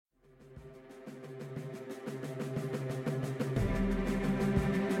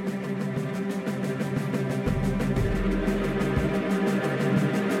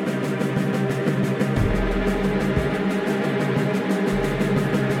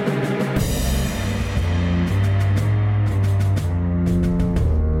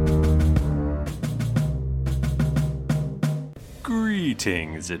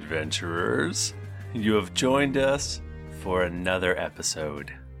Greetings, adventurers. You have joined us for another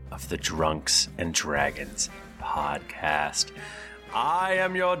episode of the Drunks and Dragons podcast. I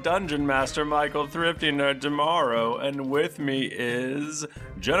am your Dungeon Master, Michael Thrifty Nerd Tomorrow, and with me is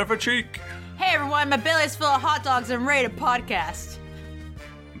Jennifer Cheek. Hey everyone, my belly's full of hot dogs and ready to podcast.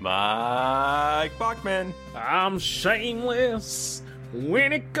 Mike Bachman. I'm shameless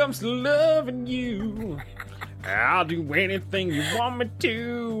when it comes to loving you. I'll do anything you want me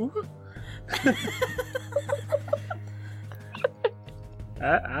to.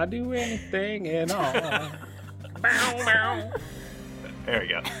 I'll do anything at all. Bow, bow. There we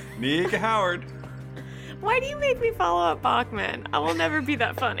go. Nika Howard. Why do you make me follow up Bachman? I will never be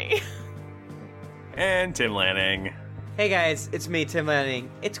that funny. And Tim Lanning. Hey guys, it's me, Tim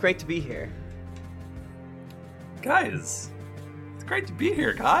Lanning. It's great to be here. Guys, it's great to be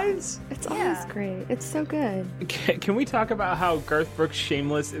here, guys. It's always great. It's so good. Can we talk about how Garth Brooks'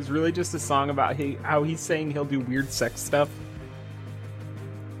 Shameless is really just a song about how he's saying he'll do weird sex stuff?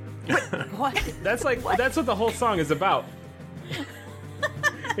 What? That's what the whole song is about.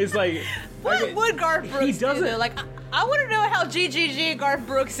 It's like... What would Garth Brooks he doesn't... do? Like, I want to know how GGG Garth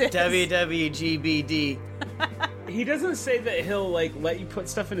Brooks is. WWGBD. He doesn't say that he'll, like, let you put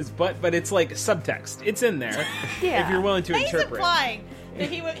stuff in his butt, but it's, like, subtext. It's in there. Yeah. If you're willing to He's interpret. implying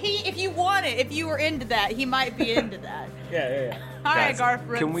that if you want it, if you were into that, he might be into that. Yeah. All right, Guys, Garth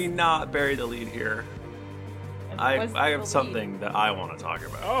Brooks. Can we not bury the lead here? I have something that I want to talk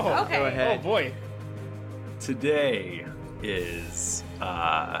about. Oh, Okay. Go ahead. Oh, boy. Today is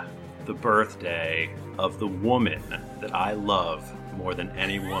the birthday of the woman that I love more than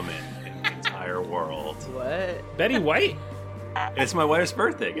any woman in the entire world. What? Betty White? It's my wife's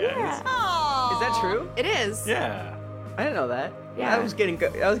birthday, guys. Yeah. Aw. Is that true? It is. Yeah. I didn't know that. Yeah. I was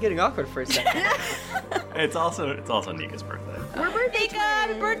getting awkward for a second. It's also Nika's birthday. We're birthday Nika,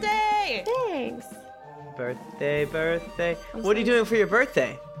 happy twins. birthday! Thanks. birthday. What are you doing for your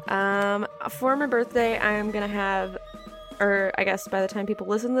birthday? For my birthday, I'm gonna have, or I guess by the time people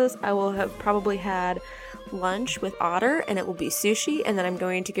listen to this, I will have probably had lunch with Otter, and it will be sushi, and then I'm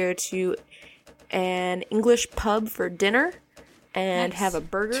going to go to an English pub for dinner and have a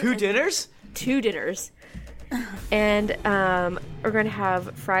burger. Two dinners? 2 dinners. And we're going to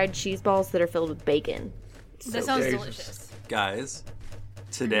have fried cheese balls that are filled with bacon. That sounds delicious. Guys,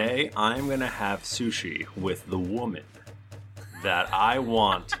 today I'm going to have sushi with the woman that I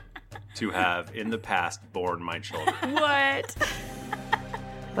want to have in the past born my children. What?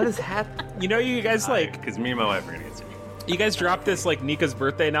 What is happening? You know, you guys, like... Because me and my wife are going to get sushi. You guys dropped this, like, Nika's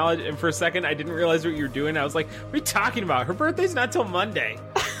birthday knowledge, and for a second, I didn't realize what you were doing. I was like, what are you talking about? Her birthday's not till Monday.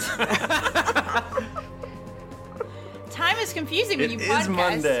 Time is confusing when It you podcast. is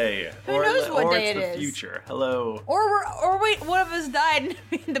Monday. Who knows what day it's it the is? future. Hello. Or wait, one of us died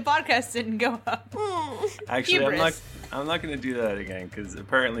and the podcast didn't go up. Actually, Hubris. I'm not going to do that again because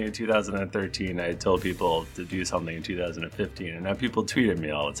apparently in 2013 I told people to do something in 2015, and now people tweet at me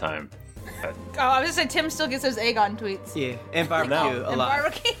all the time. Oh, I was just saying, Tim still gets those Aegon tweets. Yeah, and barbecue No. a And lot.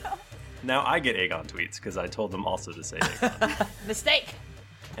 barbecue. Now I get Aegon tweets because I told them also to say Aegon. Mistake.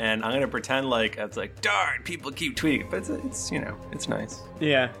 And I'm going to pretend like I was like, darn, people keep tweeting, but it's it's nice.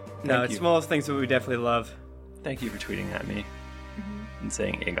 Yeah. No, Thank it's you. one of those things that we definitely love. Thank you for tweeting at me and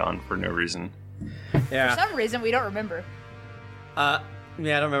saying Aegon for no reason. For Yeah. some reason, we don't remember.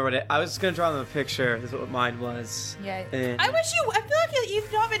 Yeah, I don't remember what it. I was just gonna draw them a picture. This is what mine was. Yeah. Eh. I feel like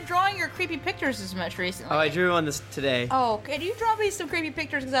you've not been drawing your creepy pictures as much recently. Oh, I drew one this today. Oh, can you draw me some creepy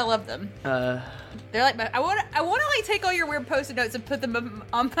pictures? Because I love them. Uh, They're like I want to like take all your weird post-it notes and put them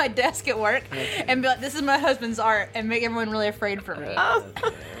on my desk at work, and be like, "This is my husband's art," and make everyone really afraid for me. Like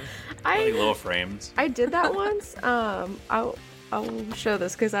I little frames. did that once. I'll show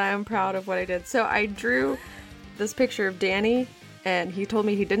this because I am proud of what I did. So I drew this picture of Danny, and he told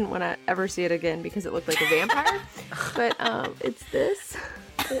me he didn't want to ever see it again because it looked like a vampire. But it's this.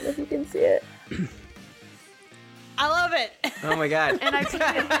 I don't know if you can see it. I love it. oh my god. And I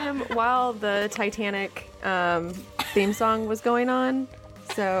painted him while the Titanic theme song was going on.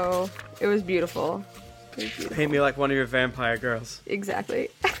 So it was beautiful. It was beautiful. Paint me like one of your vampire girls. Exactly.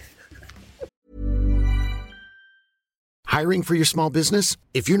 Hiring for your small business?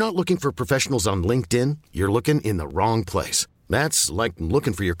 If you're not looking for professionals on LinkedIn, you're looking in the wrong place. That's like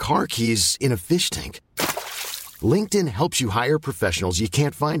looking for your car keys in a fish tank. LinkedIn helps you hire professionals you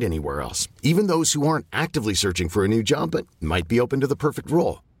can't find anywhere else, even those who aren't actively searching for a new job but might be open to the perfect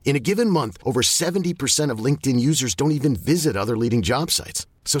role. In a given month, over 70% of LinkedIn users don't even visit other leading job sites.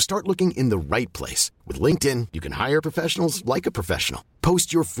 So start looking in the right place. With LinkedIn, you can hire professionals like a professional.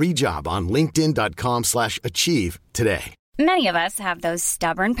 Post your free job on linkedin.com/achieve today. Many of us have those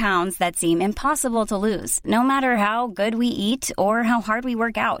stubborn pounds that seem impossible to lose, no matter how good we eat or how hard we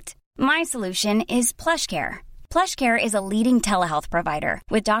work out. My solution is PlushCare. PlushCare is a leading telehealth provider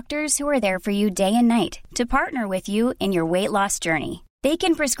with doctors who are there for you day and night to partner with you in your weight loss journey. They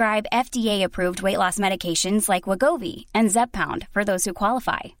can prescribe FDA-approved weight loss medications like Wegovy and Zepbound for those who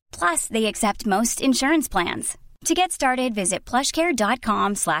qualify. Plus, they accept most insurance plans. To get started, visit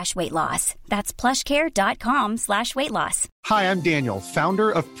plushcare.com/weightloss. That's plushcare.com/weightloss. Hi, I'm Daniel,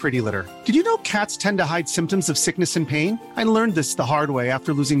 founder of Pretty Litter. Did you know cats tend to hide symptoms of sickness and pain? I learned this the hard way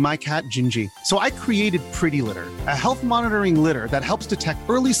after losing my cat, Gingy. So I created Pretty Litter, a health monitoring litter that helps detect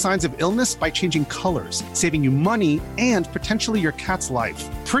early signs of illness by changing colors, saving you money and potentially your cat's life.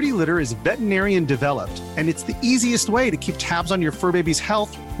 Pretty Litter is veterinarian developed, and it's the easiest way to keep tabs on your fur baby's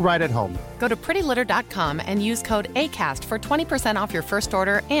health right at home. Go to prettylitter.com and use code ACAST for 20% off your first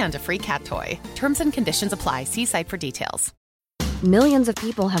order and a free cat toy. Terms and conditions apply. See site for details. Millions of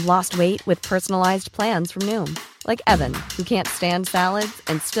people have lost weight with personalized plans from Noom. Like Evan, who can't stand salads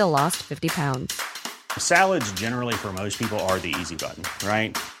and still lost 50 pounds. Salads generally for most people are the easy button,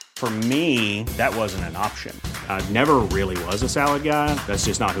 right? For me, that wasn't an option. I never really was a salad guy. That's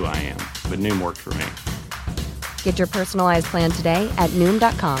just not who I am. But Noom worked for me. Get your personalized plan today at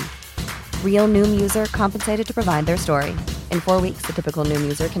Noom.com. Real Noom user compensated to provide their story. In 4 weeks, the typical Noom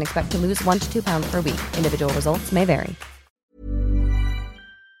user can expect to lose 1 to 2 pounds per week. Individual results may vary.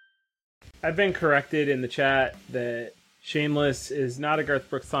 I've been corrected in the chat that Shameless is not a Garth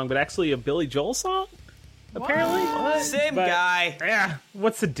Brooks song, but actually a Billy Joel song, apparently. What? Same But, guy. Yeah,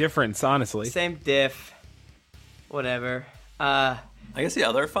 what's the difference, honestly? Same diff. Whatever. I guess the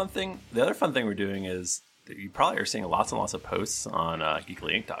other fun thing we're doing is that you probably are seeing lots and lots of posts on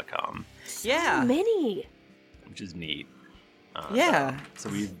geeklyinc.com. Yeah. Many. Which is neat. Yeah. So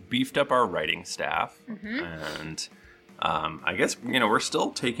we've beefed up our writing staff, and I guess we're still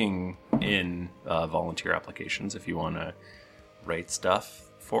taking in volunteer applications. If you want to write stuff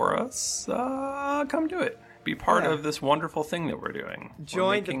for us, come do it. Be part of this wonderful thing that we're doing.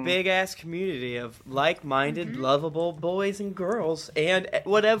 Join the big ass community of like-minded, lovable boys and girls, and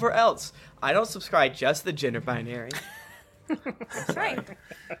whatever else. I don't subscribe just the gender binary. That's right.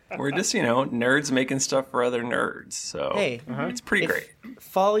 We're just nerds making stuff for other nerds. So Hey, it's pretty great.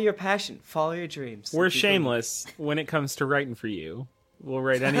 Follow your passion. Follow your dreams. We're shameless when it comes to writing for you. We'll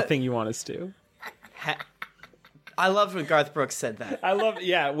write anything you want us to. I loved when Garth Brooks said that. I love,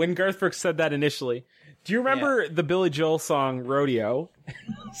 when Garth Brooks said that initially. Do you remember the Billy Joel song "Rodeo"?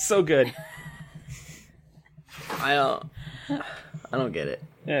 So good. I don't get it.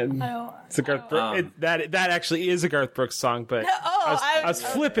 Yeah, it's a Garth Brooks. That actually is a Garth Brooks song, but I was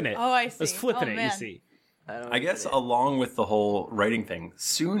flipping it. Oh, I see. I was flipping it. Man. You see. I guess along with the whole writing thing,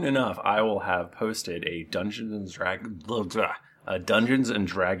 soon enough I will have posted a Dungeons and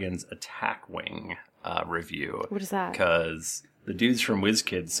Dragons Attack Wing review. What is that? Because the dudes from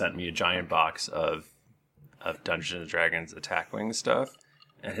WizKids sent me a giant box of Dungeons and Dragons Attack Wing stuff,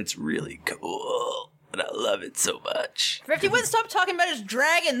 and it's really cool. And I love it so much. Thrifty wouldn't stop talking about his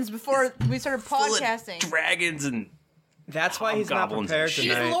dragons before we started podcasting. Dragons and that's why he's not prepared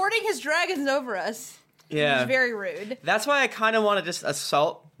tonight. He's lording his dragons over us. Yeah. He's very rude. That's why I kind of want to just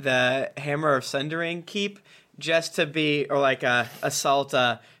assault the Hammer of Sundering Keep, just to be, or like assault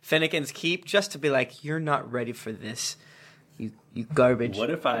Finnegan's Keep, just to be like, you're not ready for this, you garbage.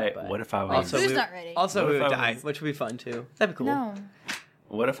 What if I was? Who's not ready? Also, we would die, which would be fun too. That'd be cool. No.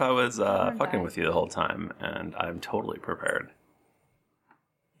 What if I was fucking with you the whole time and I'm totally prepared?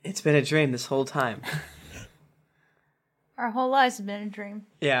 It's been a dream this whole time. Our whole lives have been a dream.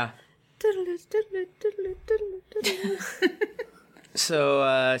 Yeah.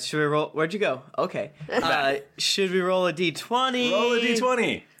 So, should we roll? Where'd you go? Okay. Should we roll a d20? Roll a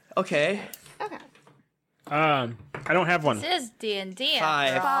d20. Okay. I don't have one. This is D&D.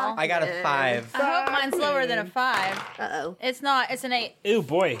 5. I got a 5. I hope mine's lower than a 5. Uh-oh. It's not. It's an 8. Ew,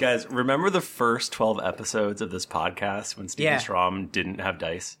 boy. Guys, remember the first 12 episodes of this podcast when Steven Strom didn't have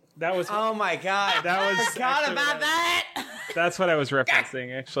dice? That was. Oh my god. That was. Forgot about that. That's what I was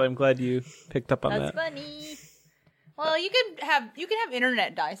referencing. Actually, I'm glad you picked up on That's that. funny. Well, you can have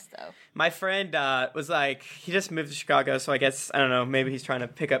internet dice though. My friend was like, he just moved to Chicago, so I guess, I don't know, maybe he's trying to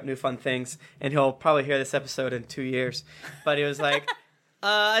pick up new fun things, and he'll probably hear this episode in 2 years. But he was like,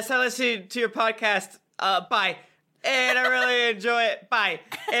 I started listening to your podcast, bye, and I really enjoy it, bye.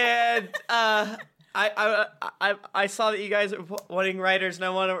 And I saw that you guys are wanting writers, and I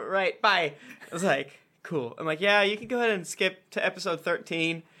want to write, bye. I was like, cool. I'm like, yeah, you can go ahead and skip to episode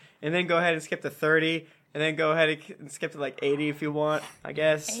 13, and then go ahead and skip to 30, and then go ahead and skip to like 80 if you want, I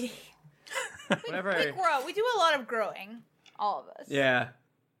guess. 80. We grow. We do a lot of growing. all of us. Yeah.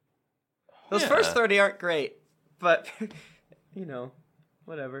 Those first 30 aren't great, but,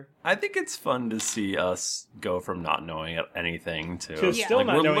 whatever. I think it's fun to see us go from not knowing anything to still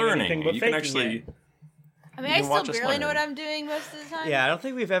not we're knowing learning. anything, but You can faking actually. it. I mean, You I can watch still us barely know learn. what I'm doing most of the time. Yeah, I don't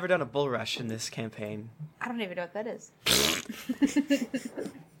think we've ever done a bull rush in this campaign. I don't even know what that is.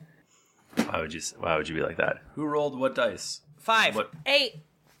 Why would you be like that? Who rolled what dice? 5. What? 8.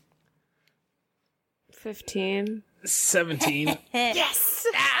 15. 17. Yes!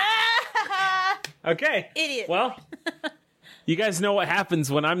 Okay. Idiot. Well, you guys know what happens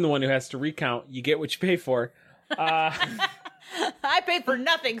when I'm the one who has to recount. You get what you pay for. I paid for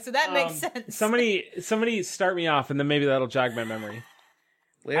nothing, so that makes sense. Somebody start me off, and then maybe that'll jog my memory.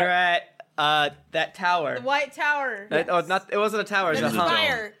 We're at that tower. The White Tower. It wasn't a tower, it It was was a hump.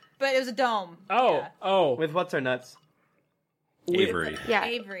 fire, but it was a dome. Oh. With what's her nuts? Avery. Yeah.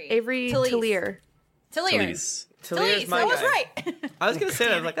 Avery. Talise. Talise. Talise, my I was guy. right. I was gonna say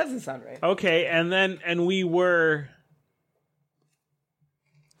that. I was like, that doesn't sound right. Okay, and we were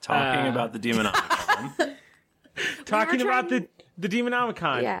Talking about the Demonomicon. talking about the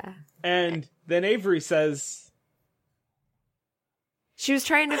Demonomicon. Yeah. And then Avery says, she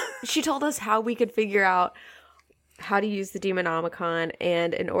told us how we could figure out how to use the Demonomicon,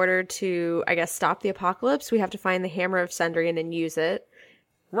 and in order to, I guess, stop the apocalypse, we have to find the Hammer of Sundrian and use it.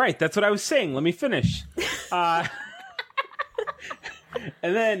 right, that's what I was saying. Let me finish.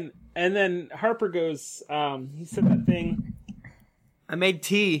 And then Harper goes, he said that thing. I made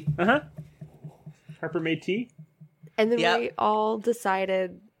tea. Harper made tea? And then Yep. we all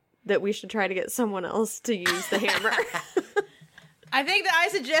decided that we should try to get someone else to use the hammer. I think that I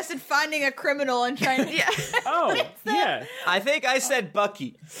suggested finding a criminal and trying to. Oh, yeah. I think I said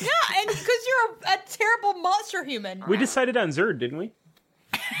Bucky. Yeah, and because you're a terrible monster human. We decided on Zerd, didn't we?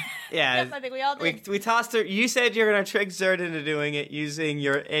 Yeah. Yes, I think we all did. We tossed her. You said you're gonna trick Zerd into doing it using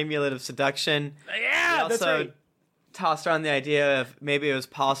your amulet of seduction. Yeah, we that's also right. tossed around the idea of maybe it was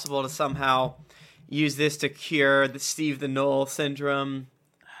possible to somehow use this to cure the Steve the Knoll syndrome.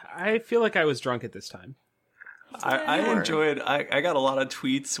 I feel like I was drunk at this time. I enjoyed. I got a lot of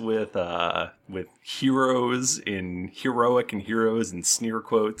tweets with heroes in heroic and heroes and sneer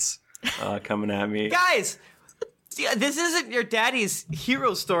quotes coming at me. Guys, this isn't your daddy's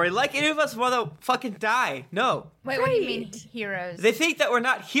hero story. Like any of us want to fucking die. No. Wait, what do you mean heroes? They think that we're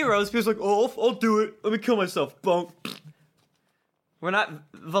not heroes. People's like, oh, I'll do it. Let me kill myself. Bonk. We're not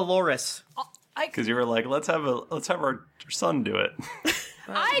Valorous. Because you were like, let's have our son do it.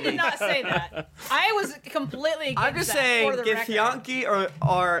 I did not say that. I was completely against I'm just that, saying, for the record. Githyanki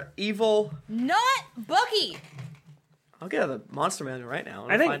or evil. Not Bucky. I'll get the Monster Man right now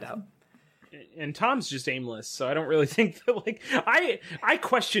and I think- find out. And Tom's just aimless, so I don't really think that, like, I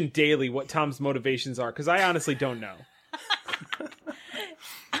question daily what Tom's motivations are, because I honestly don't know.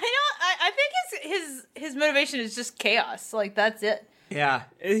 I think his motivation is just chaos. Like, that's it. Yeah.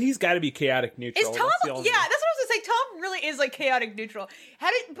 He's got to be chaotic neutral. Is Tom? That's the Yeah, only- that's what I was gonna say. Tom really is like chaotic neutral.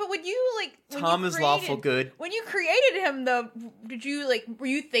 But when you like, when Tom you is lawful good. When you created him, though, were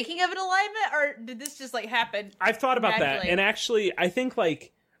you thinking of an alignment, or did this just like happen? I've thought about that, naturally? and actually, I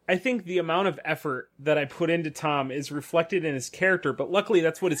think the amount of effort that I put into Tom is reflected in his character, but luckily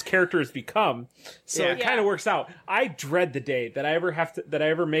that's what his character has become. So Yeah. it kind of works out. I dread the day that I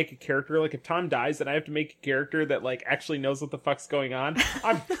ever make a character, like if Tom dies, that I have to make a character that like actually knows what the fuck's going on.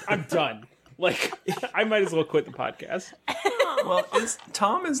 I'm done. Like, I might as well quit the podcast. Well,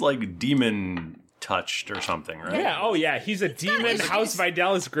 Tom is like demon touched or something, right? Yeah. Oh yeah. He's a demon House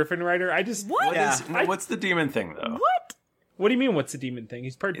Vidalis Griffin writer. What's the demon thing though? What do you mean? What's the demon thing?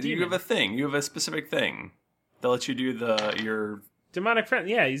 He's part demon. You have a thing. You have a specific thing that lets you do your demonic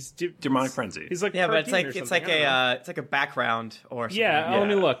frenzy. Yeah, he's demonic frenzy. He's like Yeah, part but demon or it's something. like it's like a background or something. Yeah, let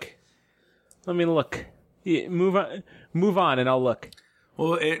me look. Yeah, move on, and I'll look.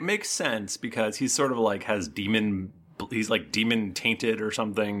 Well, it makes sense because he's sort of like has demon. He's like demon tainted or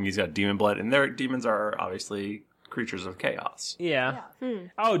something. He's got demon blood, and their demons are obviously creatures of chaos. Yeah.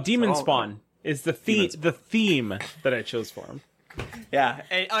 Oh, demon spawn is the theme that I chose for him. Yeah.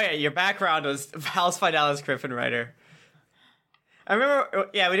 And, your background was House Fidelis Griffin writer. I remember,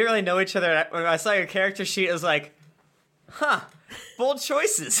 we didn't really know each other. When I saw your character sheet, it was like, bold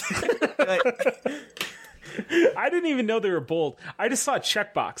choices. I didn't even know they were bold. I just saw a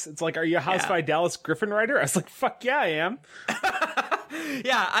checkbox. It's like, are you a House Fidelis Griffin writer? I was like, fuck yeah, I am.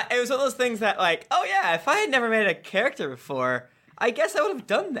 It was one of those things that like, oh yeah, if I had never made a character before, I guess I would have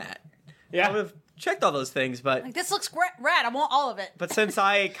done that. Yeah. I would have checked all those things, but Like, this looks rad. I want all of it. But since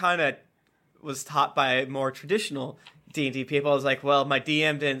I kind of was taught by more traditional D&D people, I was like, well, my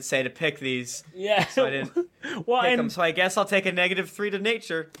DM didn't say to pick these. Yeah. So I didn't. Well, pick 'em, and so I guess I'll take a -3 to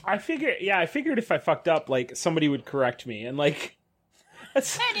nature. I figured if I fucked up, like, somebody would correct me, and like,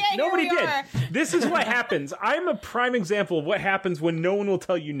 nobody we did. are. This is what happens. I'm a prime example of what happens when no one will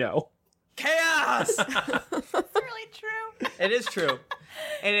tell you no. Chaos! It's really true. It is true.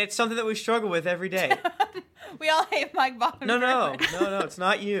 And it's something that we struggle with every day. We all hate Mike Bachman. No, it's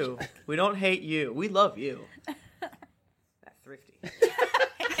not you. We don't hate you. We love you. That thrifty.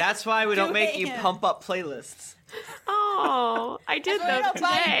 That's why we don't make you pump up playlists. Oh, I did That's why we that don't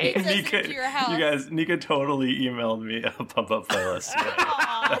buy today. pizzas into your house. You guys, Nika totally emailed me a pump-up playlist.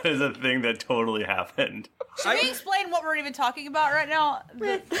 That is a thing that totally happened. Should we explain what we're even talking about right now?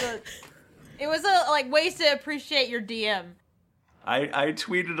 It was ways to appreciate your DM. I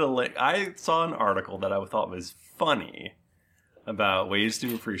tweeted a link. I saw an article that I thought was funny about ways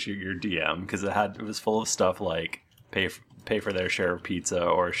to appreciate your DM because it was full of stuff like pay for their share of pizza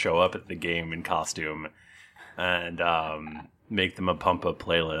or show up at the game in costume and make them a pump up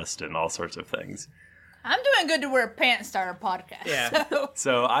playlist and all sorts of things. I'm doing good to wear pants start a podcast. Yeah.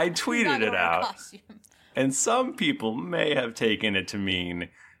 So I I'm not tweeted gonna it wear a out, costume. and some people may have taken it to mean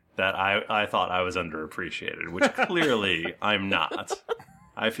that I thought I was underappreciated, which clearly I'm not.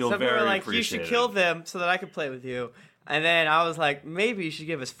 I feel Some people very were like, appreciated. you should kill them so that I could play with you. And then I was like, maybe you should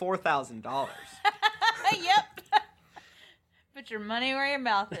give us $4,000. Yep. Put your money where your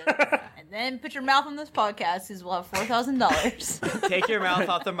mouth is. And then put your mouth on this podcast because we'll have $4,000. Take your mouth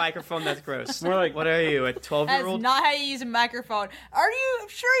off the microphone. That's gross. More like, What are you, a That's 12-year-old? not how you use a microphone. Are you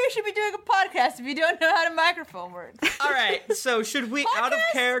sure you should be doing a podcast if you don't know how a microphone works? All right, so should we, out of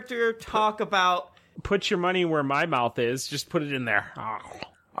character, talk about... put your money where my mouth is. Just put it in there. Oh.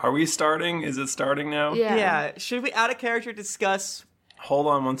 Are we starting? Is it starting now? Yeah, should we, out of character, discuss... Hold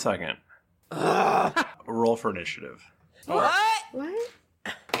on 1 second. Roll for initiative. What? What?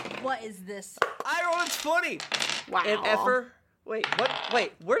 What is this? I rolled a 20. Wow. And effer... Wait, what?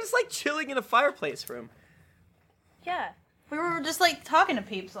 Wait, we're just, like, chilling in a fireplace room. Yeah. We were just talking to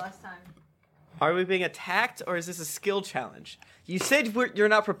peeps last time. Are we being attacked, or is this a skill challenge? You said you're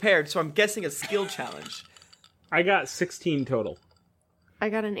not prepared, so I'm guessing a skill challenge. I got 16 total. I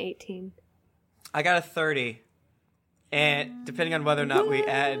got an 18. I got a 30. And depending on whether or not we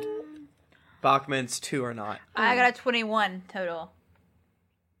add Bachman's 2 or not. I got a 21 total.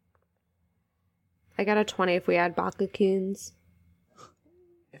 I got a 20 if we add Bakukuns.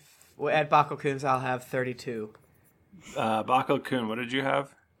 If we add Bakukuns, I'll have 32. Bako-kun, what did you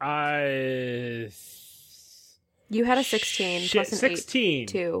have? You had a 16 Shit, plus an 16. 8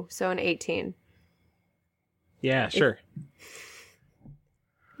 too, so an 18. Yeah, sure.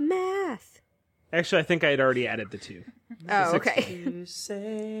 Math. Actually, I think I had already added the 2. Oh, okay.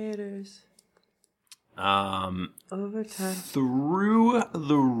 Crusaders. Overtime. Through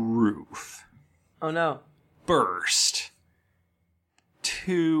the roof Oh no. burst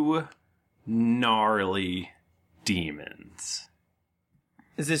 2 gnarly demons.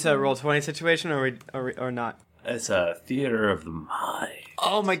 Is this a roll 20 situation or not? It's a theater of the mind.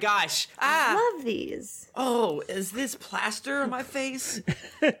 Oh my gosh. I love these. Oh, is this plaster on my face?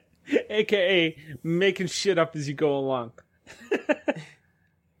 AKA making shit up as you go along.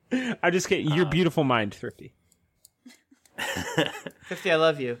 I'm just kidding. Your beautiful mind, Thrifty. 50, I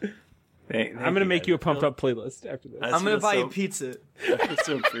love you. Thank I'm going to make you a pumped up playlist after this. I'm going to buy you pizza. That's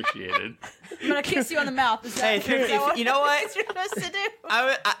so appreciated. I'm going to kiss you on the mouth. Is that, Hey, is that if- what you know what? you're supposed to do?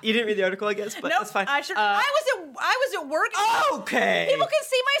 You didn't read the article, I guess, but Nope, that's fine. I was at work. Okay. People can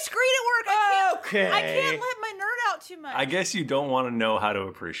see my screen at work. I can't Okay. let my nerd out too much. I guess you don't want to know how to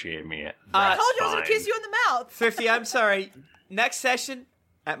appreciate me. I told you I was going to kiss you on the mouth. 50, I'm sorry. Next session,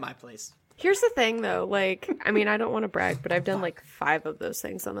 at my place. Here's the thing, though. I don't want to brag, but I've done 5 of those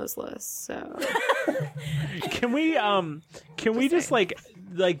things on those lists. So Can we just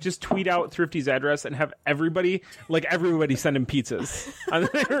just tweet out Thrifty's address and have everybody send him pizzas on the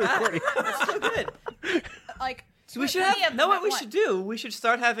recording? That's so good. So we should have. Know what we should do? We should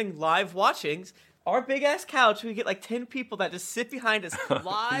start having live watchings. Our big ass couch. We get 10 people that just sit behind us.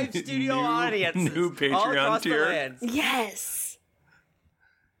 Live studio audiences. New all Patreon across tier. the land. yes.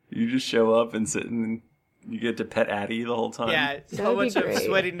 You just show up and sit and you get to pet Addie the whole time. Yeah, a That'd whole be bunch of great.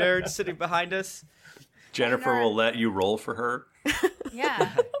 sweaty nerds sitting behind us. Jennifer will let you roll for her.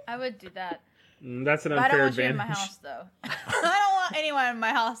 Yeah, I would do that. That's an But I don't unfair want you in advantage. my house, though. I don't want anyone in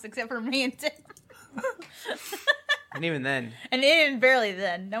my house except for me and Tim. And even then, And even barely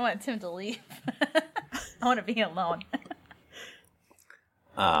then. I want Tim to leave. I want to be alone.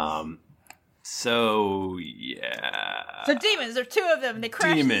 So yeah. So demons, there are 2 of them. They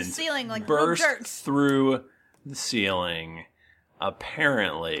crash through the ceiling like little burst jerks. through the ceiling.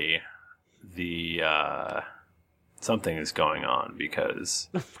 Apparently, the something is going on because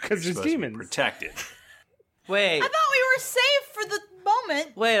there's demons protected. Wait. I thought we were safe for the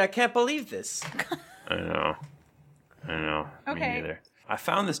moment. Wait, I can't believe this. I know. Okay. Me neither. I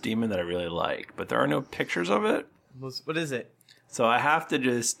found this demon that I really like, but there are no pictures of it. What is it? So I have to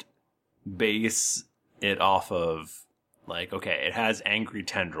just base it off of, like, okay, it has Angry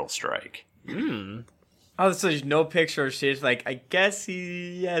Tendril Strike. Oh, so there's no picture of shit. Like, I guess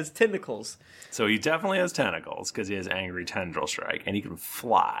he has tentacles. So he definitely has tentacles because he has Angry Tendril Strike, and he can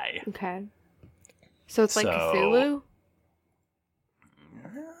fly. Okay. So it's like Cthulhu?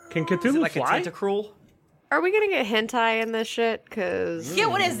 Can Is it Cthulhu like fly? a tentacruel? Are we gonna get hentai in this shit? Cause Yeah,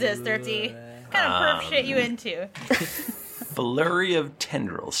 what is this, Dirty? What kind of perp shit you into? Flurry of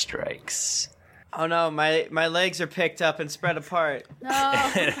Tendril Strikes. Oh no, my legs are picked up and spread apart.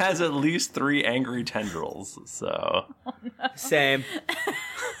 No. It has at least 3 angry tendrils, so... Same.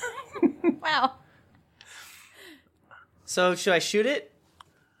 Wow. So, should I shoot it?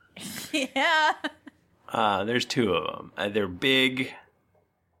 Yeah. There's 2 of them. They're big.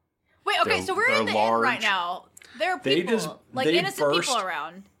 Wait, okay, so we're in the inn right now. There are people, they innocent burst- people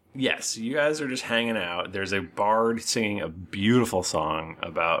around. Yes, you guys are just hanging out. There's a bard singing a beautiful song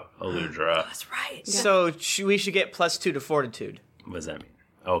about Aludra. That's right. So, we should get +2 to fortitude. What does that mean?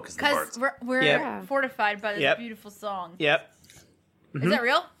 Oh, because the Because bard's... we're Yep. fortified by this Yep. beautiful song. Yep. Is that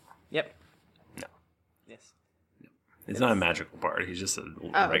real? Yep. No. Yes. He's not a magical bard. He's just a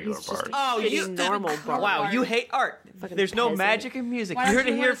regular he's just bard. Oh, you normal bard. Wow, you hate art. Fucking There's no peasant. magic in music. Why You don't heard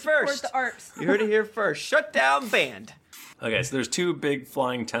it here wanna support first. the arts? You heard it here first. Shut down band. Okay, so there's 2 big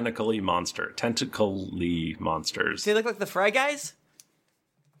flying tentacly monsters. Do they look like the Fry Guys?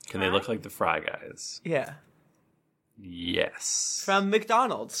 Can they look like the Fry Guys? Yeah. Yes. From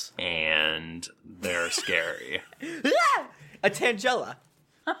McDonald's. And they're scary. A Tangella.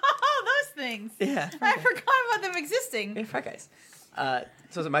 Oh, those things. Yeah. I forgot about them existing. Yeah, Fry Guys.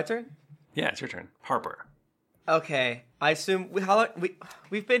 So is it my turn? Yeah, it's your turn. Harper. Okay. I assume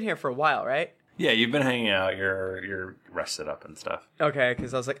we've been here for a while, right? Yeah, you've been hanging out. You're rested up and stuff. Okay,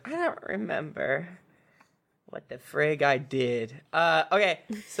 because I was like, I don't remember what the frig I did. Okay,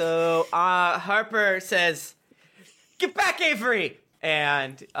 so Harper says, "Get back, Avery!"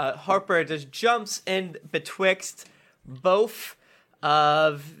 And Harper just jumps in betwixt both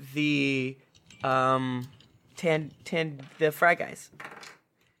of the the Fry Guys.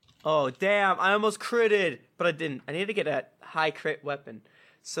 Oh damn! I almost critted, but I didn't. I need to get a high crit weapon.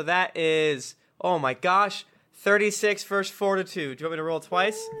 So that is, oh my gosh, 36 versus fortitude. Do you want me to roll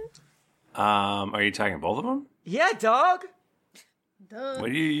twice? Are you attacking both of them? Yeah, dog. What are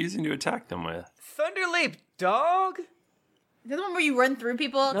you using to attack them with? Thunder leap, dog. The one where you run through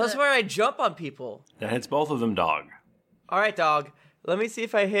people? That's where I jump on people. That hits both of them, dog. All right, dog. Let me see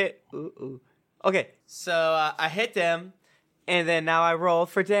if I hit. Ooh. Okay, so I hit them, and then now I roll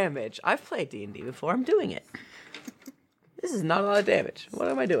for damage. I've played D&D before. I'm doing it. This is not a lot of damage. What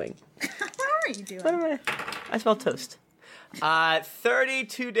am I doing? What are you doing? I smell toast.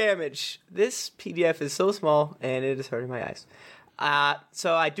 32 damage. This PDF is so small, and it is hurting my eyes.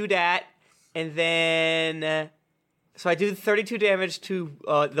 So I do that, and then so I do 32 damage to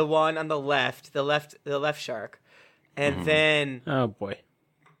the one on the left shark, and then Oh boy.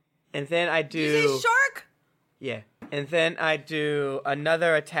 and then I do Did you say shark? yeah, and then I do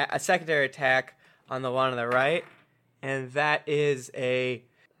another attack, a secondary attack on the one on the right, and that is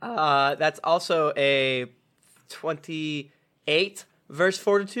that's also a 28 versus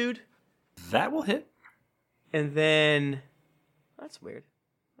fortitude. That will hit. And then that's weird.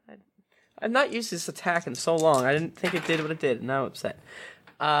 I've not used this attack in so long. I didn't think it did what it did, and now I'm upset.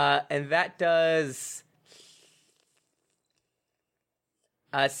 And that does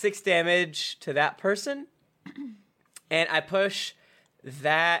 6 damage to that person. And I push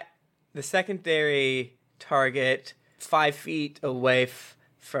the secondary target 5 feet away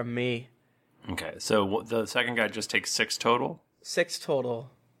from me. Okay, so the second guy just takes 6 total? 6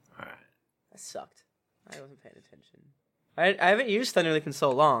 total. All right. That sucked. I wasn't paying attention. I haven't used Thunder Leap in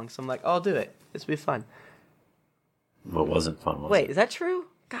so long, so I'm like, oh, I'll do it. This will be fun. What wasn't fun, was Wait, it? is that true?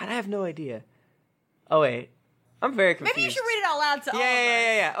 God, I have no idea. Oh, wait. I'm very confused. Maybe you should read it out loud to all of us.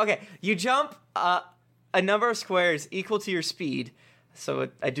 Yeah. Okay, you jump a number of squares equal to your speed. So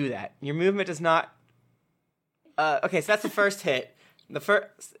I do that. Your movement does not... okay, so that's the first hit. So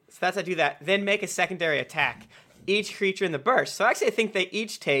that's I do that. Then make a secondary attack. Each creature in the burst. So actually I think they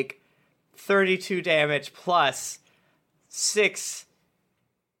each take 32 damage plus 6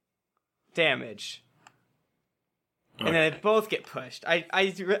 damage. And then they both get pushed. I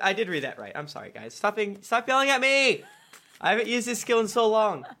did read that right. I'm sorry, guys. Stop yelling at me! I haven't used this skill in so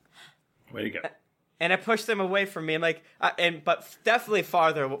long. Way to go. And I pushed them away from me. I'm like, but definitely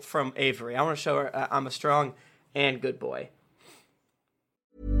farther from Avery. I want to show her I'm a strong and good boy.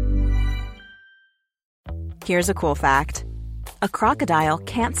 Here's a cool fact. A crocodile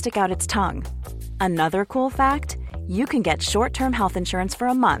can't stick out its tongue. Another cool fact, you can get short-term health insurance for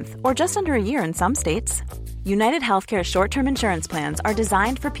a month or just under a year in some states. United Healthcare short-term insurance plans are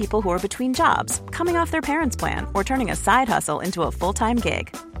designed for people who are between jobs, coming off their parents' plan, or turning a side hustle into a full-time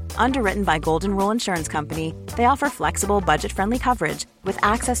gig. Underwritten by Golden Rule Insurance Company, they offer flexible, budget-friendly coverage with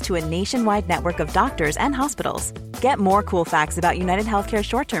access to a nationwide network of doctors and hospitals. Get more cool facts about United Healthcare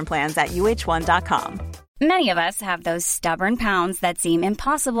short-term plans at uh1.com. Many of us have those stubborn pounds that seem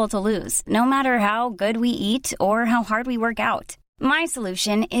impossible to lose, no matter how good we eat or how hard we work out. My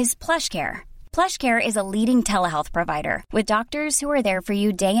solution is PlushCare. PlushCare is a leading telehealth provider with doctors who are there for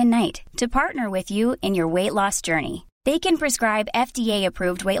you day and night to partner with you in your weight loss journey. They can prescribe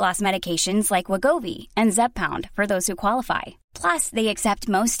FDA-approved weight loss medications like Wegovy and Zepbound for those who qualify. Plus, they accept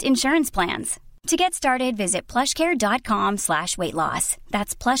most insurance plans. To get started, visit plushcare.com/weightloss.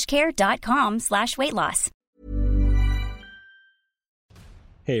 That's plushcare.com/weightloss.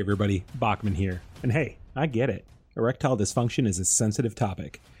 Hey everybody, Bachman here. And hey, I get it. Erectile dysfunction is a sensitive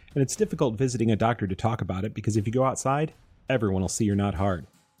topic, and it's difficult visiting a doctor to talk about it because if you go outside, everyone will see you're not hard.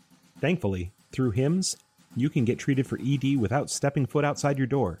 Thankfully, through HIMS, you can get treated for ED without stepping foot outside your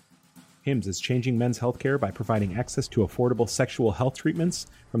door. HIMS is changing men's healthcare by providing access to affordable sexual health treatments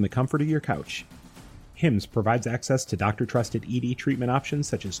from the comfort of your couch. HIMS provides access to doctor-trusted ED treatment options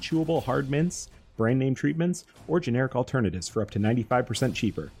such as chewable hard mints, brand name treatments, or generic alternatives for up to 95%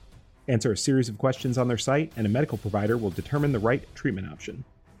 cheaper. Answer a series of questions on their site, and a medical provider will determine the right treatment option.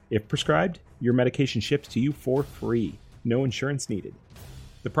 If prescribed, your medication ships to you for free, no insurance needed.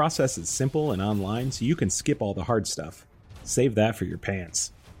 The process is simple and online, so you can skip all the hard stuff. Save that for your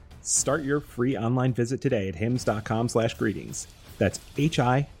pants. Start your free online visit today at hims.com/greetings. That's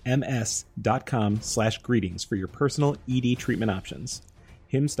HIMS.com/greetings for your personal ED treatment options.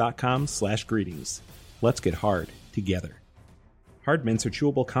 hims.com/greetings. Let's get hard together. Hard mints are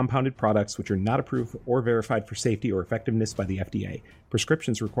chewable compounded products which are not approved or verified for safety or effectiveness by the FDA.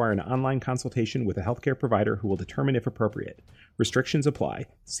 Prescriptions require an online consultation with a healthcare provider who will determine if appropriate. Restrictions apply.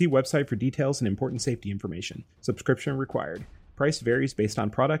 See website for details and important safety information. Subscription required. Price varies based on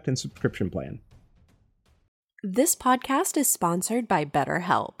product and subscription plan. This podcast is sponsored by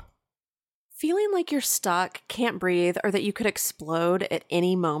BetterHelp. Feeling like you're stuck, can't breathe, or that you could explode at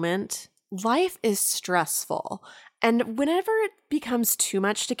any moment? Life is stressful. And whenever it becomes too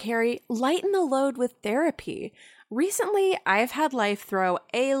much to carry, lighten the load with therapy. Recently, I've had life throw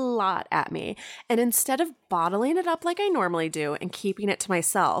a lot at me, and instead of bottling it up like I normally do and keeping it to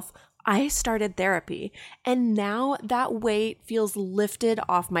myself, I started therapy, and now that weight feels lifted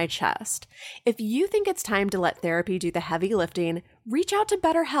off my chest. If you think it's time to let therapy do the heavy lifting, reach out to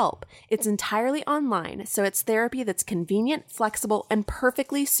BetterHelp. It's entirely online, so it's therapy that's convenient, flexible, and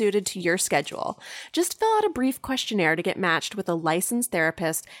perfectly suited to your schedule. Just fill out a brief questionnaire to get matched with a licensed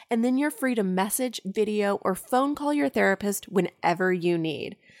therapist, and then you're free to message, video, or phone call your therapist whenever you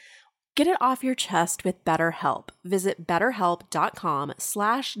need. Get it off your chest with BetterHelp. Visit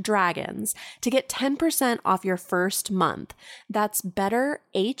betterhelp.com/dragons to get 10% off your first month. That's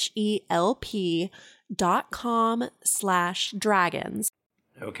betterhelp.com/dragons.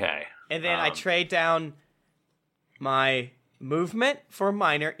 Okay. And then I trade down my movement for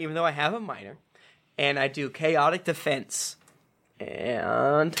minor, even though I have a minor. And I do chaotic defense.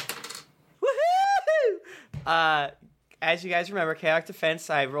 And woohoo! As you guys remember, chaotic defense,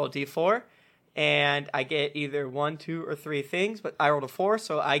 I roll d4, and I get either 1, 2, or 3 things, but I rolled a 4,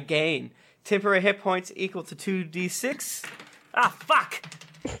 so I gain temporary hit points equal to 2d6. Ah, fuck!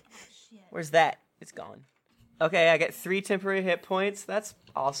 Where's that? It's gone. Okay, I get 3 temporary hit points. That's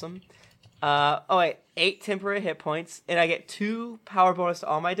awesome. 8 temporary hit points, and I get 2 power bonus to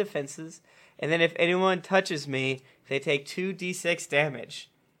all my defenses, and then if anyone touches me, they take 2d6 damage.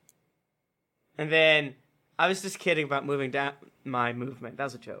 And then I was just kidding about moving down my movement. That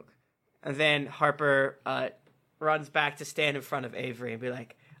was a joke. And then Harper runs back to stand in front of Avery and be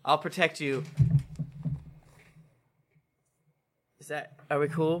like, I'll protect you. Are we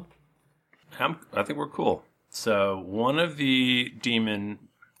cool? I think we're cool. So one of the demon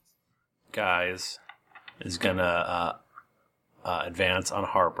guys is going to advance on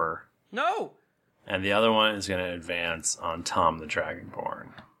Harper. No! And the other one is going to advance on Tom the Dragonborn.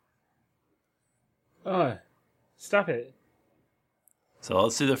 Stop it. So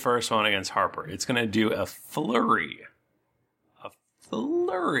let's do the first one against Harper. It's going to do a flurry of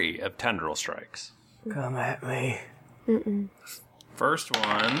tendril strikes. Come at me. Mm-mm. First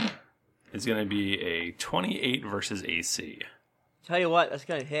one is going to be a 28 versus AC. Tell you what, that's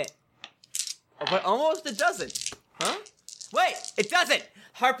gonna hit. Oh, but almost it doesn't. Huh? Wait, it doesn't!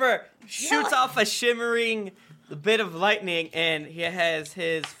 Harper shoots off a shimmering bit of lightning, and he has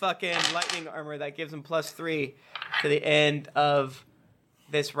his fucking lightning armor that gives him +3 to the end of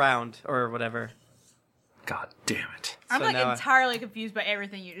this round, or whatever. God damn it. I'm So like now entirely confused by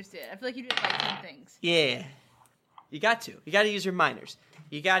everything you just did. I feel like you did like 10 things. Yeah. You got to. You got to use your minors.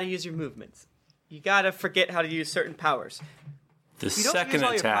 You got to use your movements. You got to forget how to use certain powers. The If you don't second use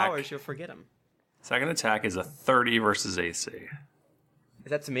all attack. your powers, you'll forget them. Second attack is a 30 versus AC. Is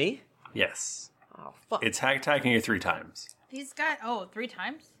that to me? Yes. Oh, fuck. It's attacking you 3 times. These guys, 3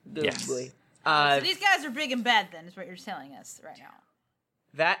 times? Yes. So these guys are big and bad then, is what you're telling us right now.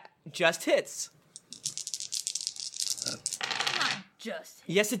 That just hits. Not just.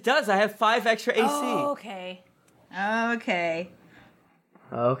 Yes, it does. I have 5 extra AC. Oh, okay. Okay.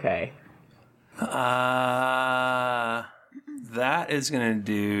 Okay. That is going to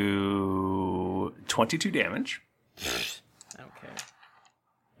do 22 damage. Okay.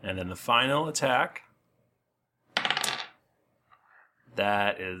 And then the final attack.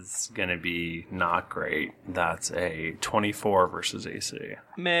 That is going to be not great. That's a 24 versus AC.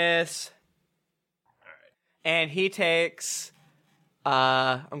 Miss. Alright. And he takes...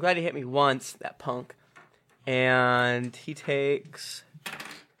 I'm glad he hit me once, that punk. And he takes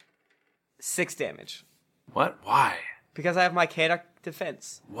 6 damage. What? Why? Because I have my Kadak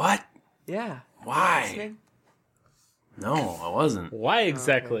defense. What? Yeah. Why? Listening? No, I wasn't. Why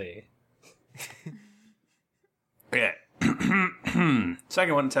exactly? Okay.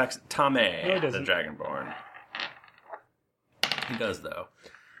 Second one attacks Tame, it the doesn't. Dragonborn. He does, though.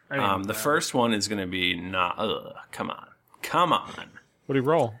 I mean, The first one is going to be not... come on. Come on. What did he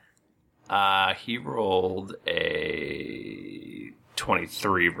roll? He rolled a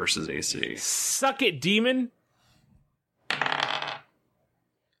 23 versus AC. Suck it, demon!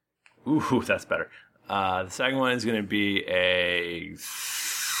 Ooh, that's better. The second one is going to be a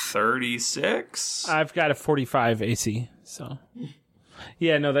 36. I've got a 45 AC, so...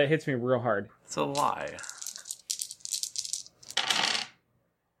 Yeah, no, that hits me real hard. It's a lie.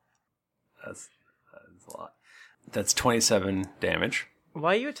 That's a lot. That's 27 damage.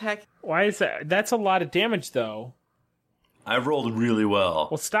 Why you attack? Why is that? That's a lot of damage, though. I rolled really well.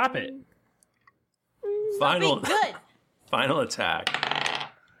 Well, stop it. Final, Good. final attack.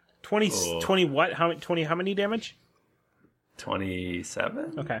 20 what? How many damage?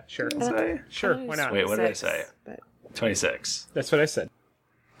 27? Okay, sure. Did I say? Sure, why not? Wait, what did I say? 26. That's what I said.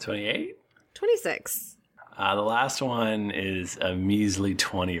 28? 26. The last one is a measly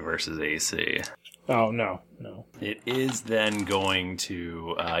 20 versus AC. Oh, no. It is then going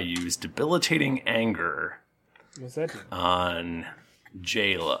to use Debilitating Anger What's that do? on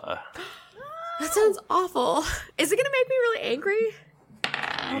Jayla. That sounds awful. Is it going to make me really angry?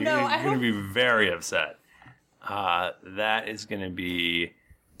 Oh, no, You're going to be very upset. That is going to be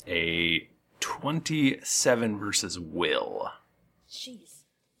a 27 versus Will. Jeez.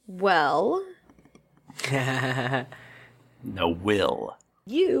 Well, No, Will.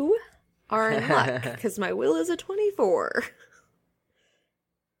 you are in luck because my will is a 24.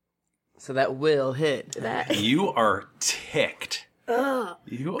 So that will hit. You are ticked. Ugh.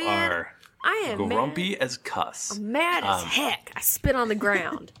 You Man, are I am grumpy as cuss. I'm mad as heck. I spit on the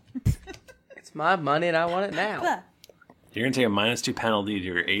ground. It's my money and I want it now. You're going to take a -2 penalty to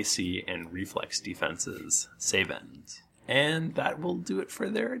your AC and reflex defenses. Save ends. And that will do it for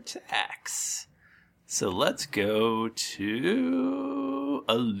their attacks. So let's go to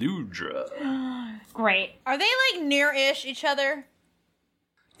Aludra. Great. Are they like near-ish each other?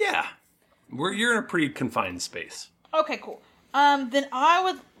 Yeah. You're in a pretty confined space. Okay, cool. Then I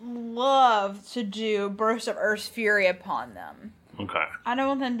would love to do Burst of Earth's Fury upon them. Okay. I don't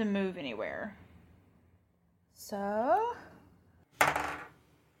want them to move anywhere. So...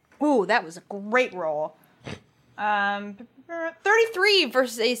 Ooh, that was a great roll. 33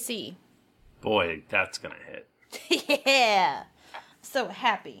 versus AC. Boy, that's going to hit. Yeah. So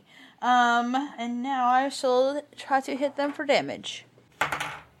happy. And now I shall try to hit them for damage.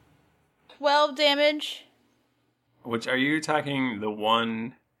 12 damage. Which, are you attacking the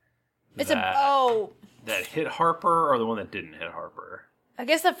one It's that hit Harper or the one that didn't hit Harper? I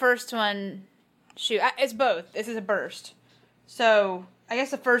guess the first one... Shoot, it's both. This is a burst. So, I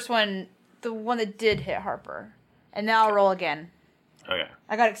guess the first one, the one that did hit Harper. And now I'll roll again. Okay.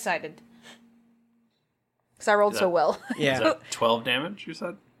 I got excited. Because I rolled so well. Is that 12 damage, you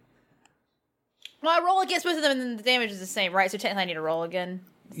said? Well, I roll against both of them and then the damage is the same, right? So technically I need to roll again.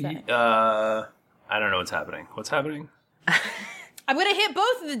 So. I don't know what's happening. What's happening? I'm gonna hit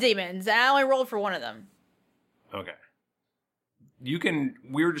both of the demons, and I only rolled for one of them. Okay.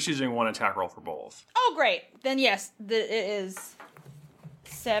 We were just using one attack roll for both. Oh, great. Then yes, it is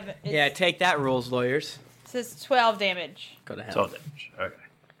 7. Yeah, take that, rules lawyers. It says 12 damage. Go to hell. 12 damage. Okay.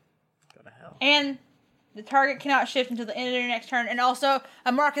 Go to hell. And the target cannot shift until the end of your next turn. And also,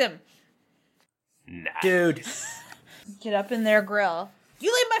 I mark them. Nice. Dude. Get up in their grill.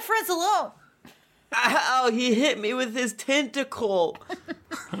 You leave my friends alone. Ow, he hit me with his tentacle.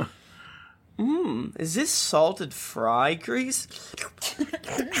 Is this salted fry grease?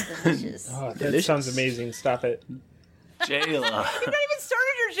 Delicious. Oh, that sounds amazing. Stop it. Jayla. You've not even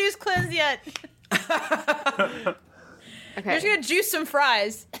started your juice cleanse yet. Okay. You're just gonna juice some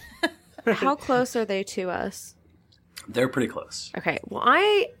fries. How close are they to us? They're pretty close. Okay, well,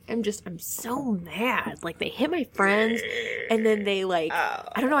 I'm so mad. Like, they hit my friends, and then they, like,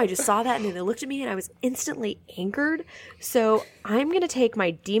 I don't know, I just saw that, and then they looked at me, and I was instantly angered. So I'm going to take my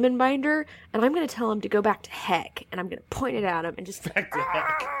demon binder, and I'm going to tell him to go back to heck, and I'm going to point it at him and just... Back to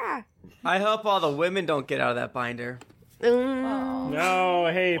heck. I hope all the women don't get out of that binder. No,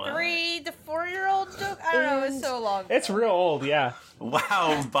 hey. 3 to 4-year-old joke? I don't know, it's so long. It's real old, yeah.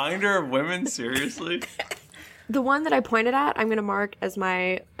 Wow, binder of women? Seriously? The one that I pointed at, I'm going to mark as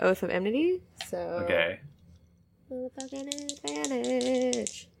my Oath of Enmity, so... Okay. With an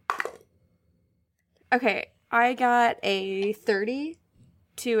advantage. Okay, I got a 30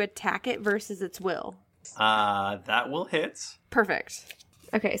 to attack it versus its will. That will hit. Perfect.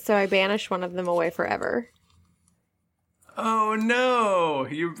 Okay, so I banish one of them away forever. Oh no!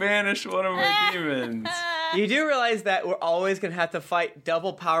 You banished one of my demons. You do realize that we're always going to have to fight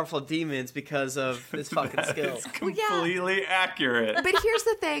double powerful demons because of this fucking skill. It's completely accurate. But here's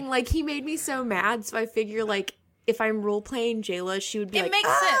the thing, like, he made me so mad, so I figure, like, if I'm role-playing Jayla, she would be It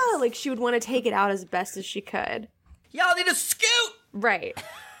makes sense. like, she would want to take it out as best as she could. Y'all need to scoot! Right.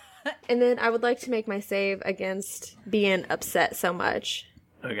 And then I would like to make my save against being upset so much.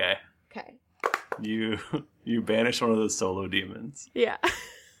 Okay. Okay. You banished one of those solo demons. Yeah.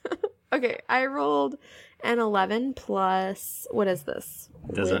 Okay, I rolled an 11 plus, what is this?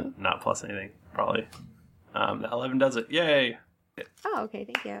 Doesn't, not plus anything, probably. The 11 does it. Yay! Oh, okay,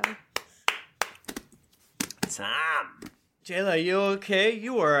 thank you. Sam! Jayla, are you okay?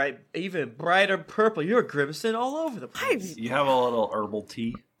 You are even brighter purple. You're grimacing all over the place. You have a little herbal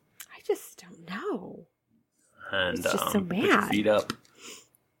tea. I just don't know. And It's just so put your mad. feet up.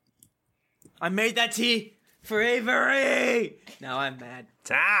 I made that tea for Avery! Now I'm mad.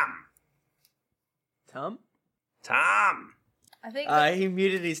 Tom! Tom? Tom! I think He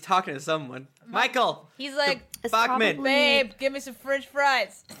muted. He's talking to someone. Michael! he's like, Bachman! babe, give me some French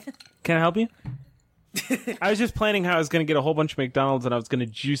fries. Can I help you? I was just planning how I was going to get a whole bunch of McDonald's and I was going to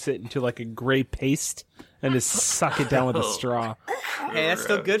juice it into like a gray paste and just suck it down with a straw. Hey, that's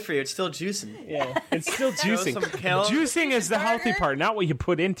still good for you. It's still juicing. Yeah, it's still juicing. some kale. Juicing is the healthy part, not what you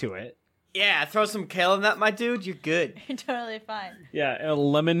put into it. Yeah, throw some kale in that, my dude. You're good. You're totally fine. Yeah, and a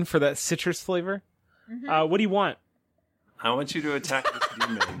lemon for that citrus flavor. What do you want? I want you to attack this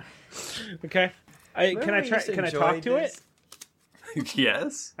demon. Okay. Can I talk to it?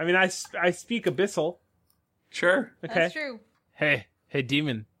 Yes? I mean, I speak Abyssal. Sure. Okay. That's true. Hey,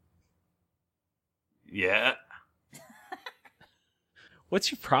 demon. Yeah.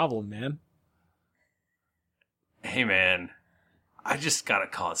 What's your problem, man? Hey, man. I just gotta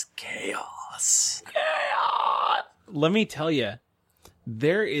cause chaos. Let me tell you,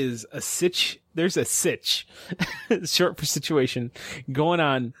 there's a sitch, short for situation, going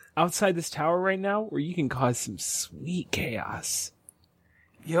on outside this tower right now where you can cause some sweet chaos.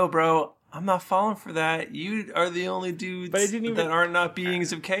 Yo, bro, I'm not falling for that. You are the only dudes that are not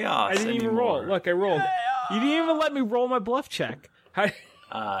beings of chaos I didn't even anymore. roll. Look, I rolled. You didn't even let me roll my bluff check. How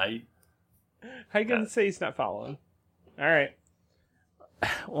you gonna say he's not following? All right.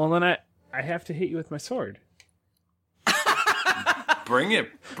 Well, then I have to hit you with my sword. Bring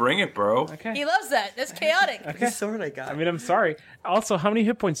it, bro. Okay. He loves that. That's chaotic. Okay. Sword I got. I mean, I'm sorry. Also, how many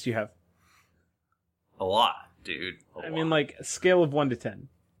hit points do you have? A lot, dude. I mean, like a scale of 1 to 10.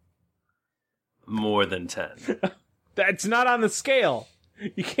 More than 10. That's not on the scale.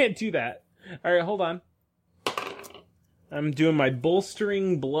 You can't do that. All right, hold on. I'm doing my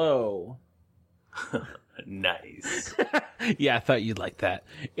bolstering blow. Nice. Yeah, I thought you'd like that.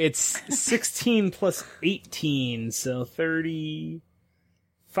 It's 16 plus 18, so 35?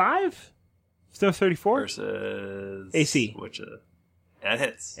 So 34? Versus... AC. That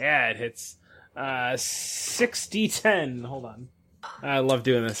hits. Yeah, it hits. 60-10. Hold on. I love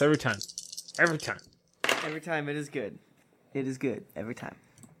doing this every time. Every time. Every time it is good. It is good. Every time.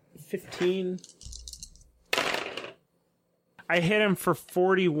 15. I hit him for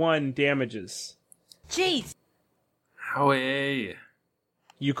 41 damages. Jeez. Howie.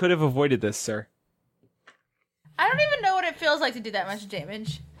 You could have avoided this, sir. I don't even know what it feels like to do that much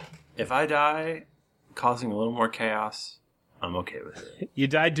damage. If I die, causing a little more chaos, I'm okay with it. You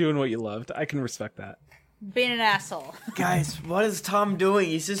died doing what you loved. I can respect that. Being an asshole. Guys, what is Tom doing?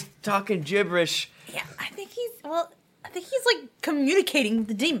 He's just talking gibberish. Yeah, I think he's like communicating with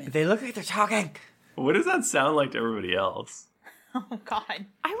the demon. They look like they're talking. What does that sound like to everybody else? Oh God.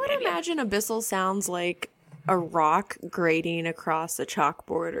 I would imagine Abyssal sounds like a rock grating across a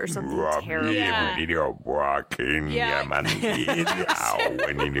chalkboard or something terrible. Yeah.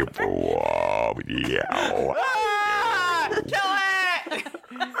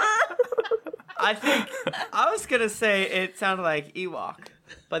 I think I was gonna say it sounded like Ewok,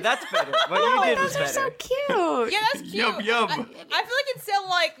 but that's better. What you did was better. So cute. Yeah, that's cute. Yum, yum. I feel like it sounded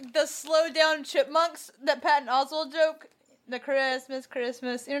like the slow down chipmunks, that Patton Oswalt joke. The Christmas.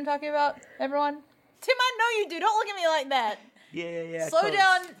 You know what I'm talking about, everyone? Tim, I know you do. Don't look at me like that. Yeah. Slow close.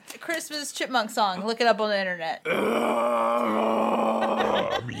 down Christmas chipmunk song. Look it up on the internet.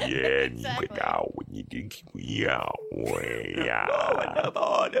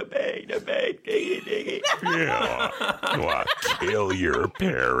 Kill your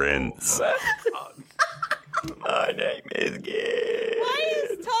parents. My name is Gid. Why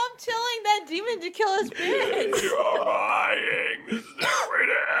is Tom telling that demon to kill his parents? You're lying. This is the way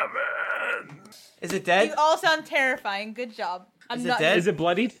to heaven. Is it dead? You all sound terrifying. Good job. I'm Is it not dead? Is it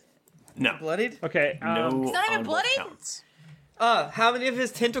bloodied? No. Bloodied? Okay. No. It's not even on bloody? what counts. How many of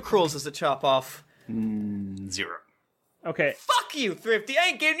his tentacles does it chop off? 0. Okay. Fuck you, Thrifty. I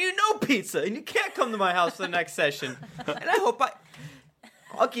ain't getting you no pizza, and you can't come to my house for the next session. And I hope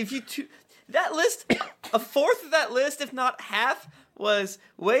I'll give you 2. That list, a fourth of that list, if not half, was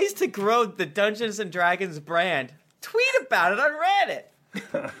ways to grow the Dungeons and Dragons brand. Tweet about it on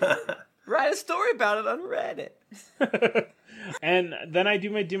Reddit. Write a story about it on Reddit. And then I do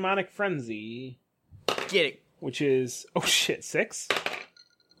my demonic frenzy. Get it. Which is 6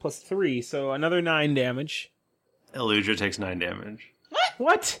 plus 3, so another 9 damage. Eludra takes 9 damage.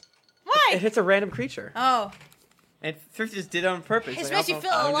 What? Why? It hits a random creature. Oh. And Thrifty just did it on purpose. It Like, makes you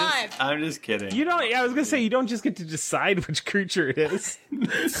feel alive. I'm just kidding. You don't. Yeah, I was gonna say you don't just get to decide which creature it is.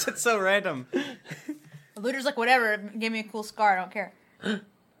 It's so random. Luder's like, whatever. It gave me a cool scar. I don't care.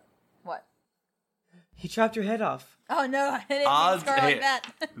 What? He chopped your head off. Oh, no. I didn't Odds, mean a scar like that.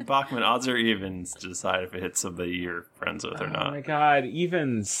 Bachman, odds or evens to decide if it hits somebody you're friends with or Oh not. my god,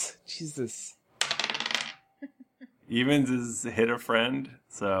 evens. Jesus. Evens is hit a friend,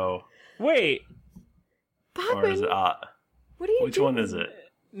 so. Wait. Or is it odd? What are you Which one is it?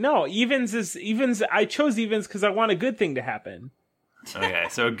 No, evens is evens. I chose evens because I want a good thing to happen. Okay,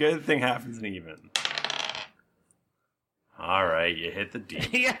 so a good thing happens in even. Alright, you hit the D.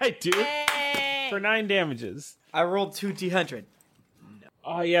 Yeah, I do. Hey. For 9 damages. I rolled 2 D100.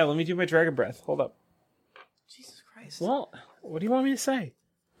 Oh yeah, let me do my dragon breath. Hold up. Jesus Christ. Well, what do you want me to say?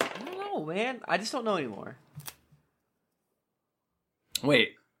 I don't know, man. I just don't know anymore.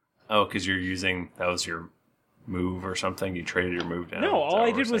 Wait. Oh, because you're using. That was your move or something? You traded your move down? No, Is that all what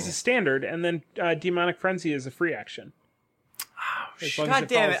I we're did was a saying? standard, and then demonic frenzy is a free action. As long as God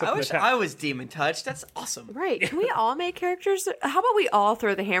damn follows it. up I an wish attack. I was Demon Touch. That's awesome. Right. Can we all make characters? How about we all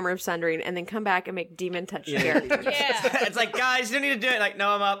throw the Hammer of Sundering and then come back and make Demon Touch characters? Yeah. It's like, guys, you don't need to do it. Like, no,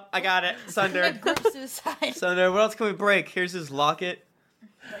 I'm up. I got it. Sunder. Group suicide. Sunder, what else can we break? Here's his locket.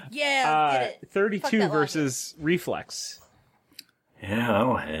 Yeah, get it. Fuck 32 that versus reflex. Yeah,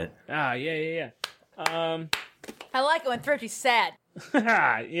 that'll hit. Yeah. I like it when Thrifty's sad.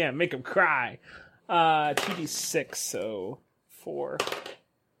 Yeah, make him cry. 2d6, so 4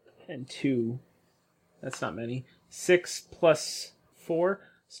 and 2. That's not many. 6 plus 4,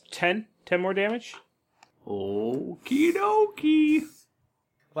 10. 10 more damage. Okie dokie.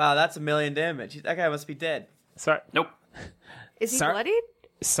 Wow, that's 1,000,000 damage. That guy must be dead. Sorry. Nope. Is he Sorry. bloodied?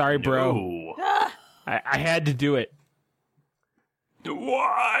 Sorry, bro. No. I had to do it.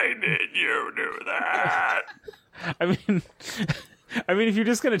 Why did you do that? I mean, if you're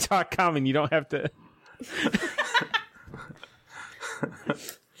just gonna talk common, you don't have to.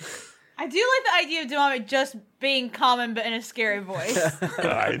 I do like the idea of Demonic just being common but in a scary voice.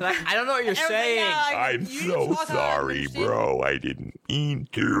 I don't know what you're saying. Yeah, like, I'm you so talk sorry, understand. bro. I didn't mean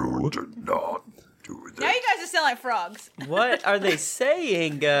to. Did not do Now that. you guys just sound like frogs. What are they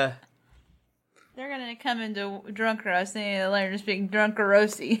saying? They're gonna come into drunk roast and they learn to speak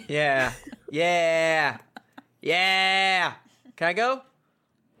drunkerosi. Yeah. Can I go?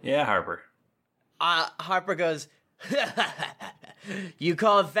 Yeah, Harper. Harper goes, you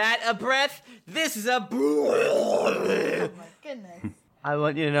call that a breath? This is a breath. goodness. I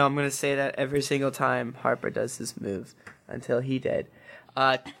want you to know I'm going to say that every single time Harper does this move until he did.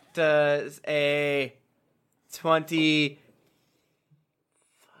 Does a 20...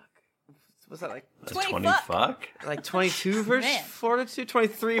 What's that like? 20 fuck? Like 22 versus Man. Fortitude?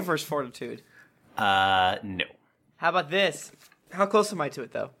 23 versus Fortitude. No. How about this? How close am I to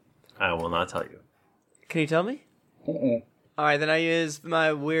it, though? I will not tell you. Can you tell me? All right, then I use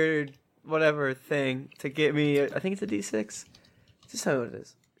my weird whatever thing to get me. I think it's a D6. Just tell me what it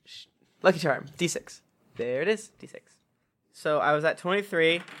is. Lucky Charm, D6. There it is, D6. So I was at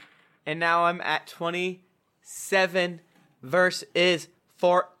 23, and now I'm at 27 versus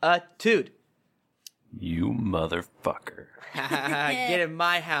Fortitude. You motherfucker. Get in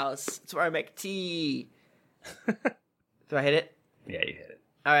my house. That's where I make tea. Do I hit it? Yeah, you hit it.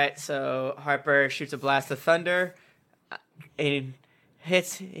 All right, so Harper shoots a blast of thunder and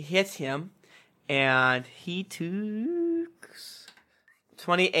hits him, and he takes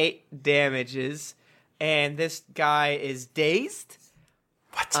 28 damages, and this guy is dazed.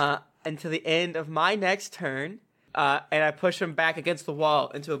 What? Until the end of my next turn, and I push him back against the wall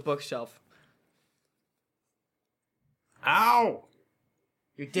into a bookshelf. Ow!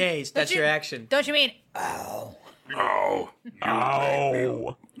 You're dazed. That's your action. Don't you mean? Ow.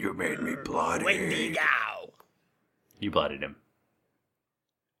 You made me bloody. You bloodied him.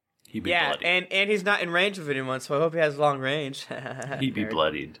 He'd be Yeah, bloodied. and he's not in range of anyone, so I hope he has long range. He'd be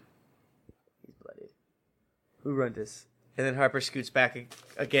bloodied. He's bloodied. Who run this? And then Harper scoots back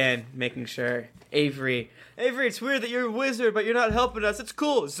again, making sure. Avery, it's weird that you're a wizard, but you're not helping us. It's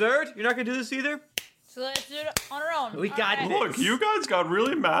cool. Zerd, you're not going to do this either? So let's do it on our own. We got All this. Look, you guys got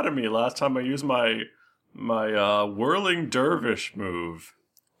really mad at me last time I used my whirling dervish move.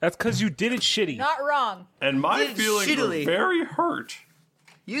 That's because you did it shitty. Not wrong. And my Did feelings shittily. were very hurt.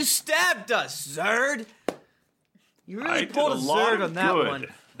 You stabbed us, Zerd. You really I did pulled a a lot Zerd of on that good one.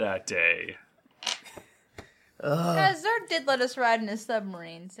 that day. Guys, Zerd did let us ride in his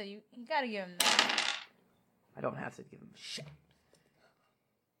submarine, so you gotta give him that. I don't have to give him shit.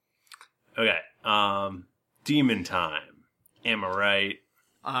 Okay, demon time. Am I right?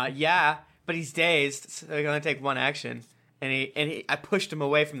 Yeah, but he's dazed, so they're gonna take one action, and I pushed him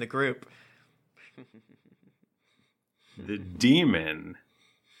away from the group. The demon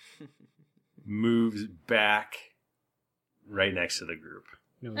moves back right next to the group.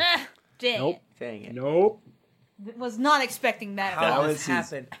 No. Dang Nope. Dang it! Nope. it. Was not expecting that. at That all. was his,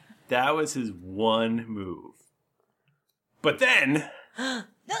 happened? that was his one move. But then,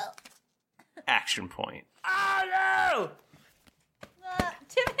 action point. Oh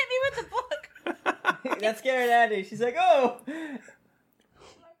Tim hit me with the book. no! That scared Addie. She's like, oh. Why'd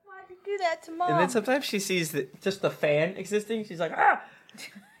you do that to Mom? And then sometimes she sees just the fan existing. She's like, ah.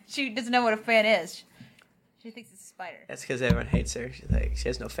 She doesn't know what a fan is. She thinks it's a spider. That's because everyone hates her. She's like, she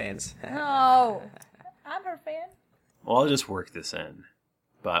has no fans. No. I'm her fan. Well, I'll just work this in.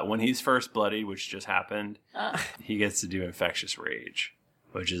 But when he's first bloodied, which just happened, he gets to do Infectious Rage,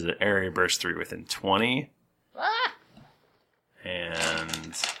 which is an area burst 3 within 20.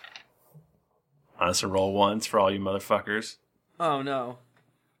 And I want to roll once for all you motherfuckers. Oh no!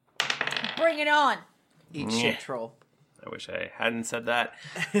 Bring it on. Eat shit, troll. I wish I hadn't said that.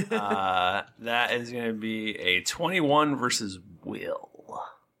 That is going to be a 21 versus Will.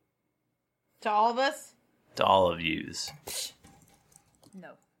 To all of us? To all of yous.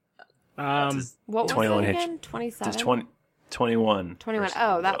 No. What was 21 it hit- again? 27? 21. 21. versus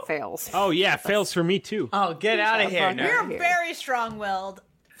Oh, that Will. fails. Oh, yeah, fails for me, too. Oh, get out of here, You're nerd. very strong-willed.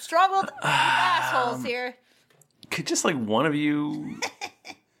 Strong-willed assholes here. Could just like one of you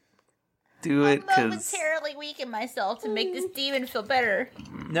do it? I'm 'Cause momentarily weaken myself to make this demon feel better.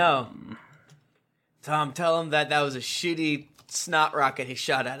 No. Tom, tell him that was a shitty snot rocket he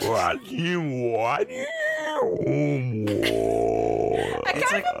shot at us. What? I kind of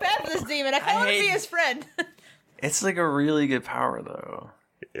feel bad for this demon. I kind of want to be his friend. it's like a really good power, though.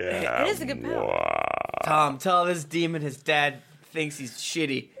 It is a good power. Tom, tell this demon his dad thinks he's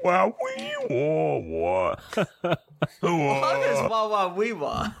shitty. Well, what? What is wah wah wee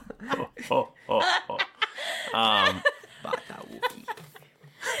wah?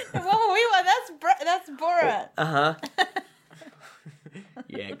 That's Borat. Uh-huh.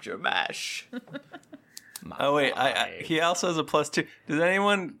 Yank your mash. Oh wait, he also has a +2. Does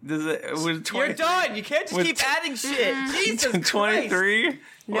anyone? Does it? Was 20, You're done. You can't just keep adding shit. Jesus Christ. 23.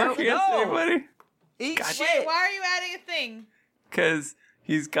 No, anybody? Eat Wait, shit. why are you adding a thing? Because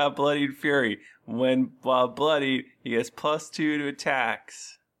he's got bloodied fury. While bloodied, he has +2 to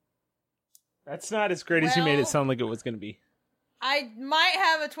attacks. That's not as great as you made it sound like it was going to be. I might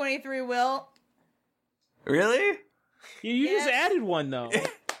have a 23 will. Really? You just added one though.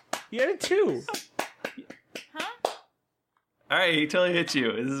 You added 2. All right, he totally hit you.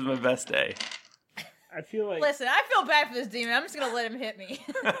 This is my best day. I feel like. Listen, I feel bad for this demon. I'm just gonna let him hit me.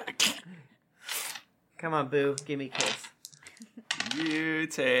 Come on, Boo. Give me a kiss. You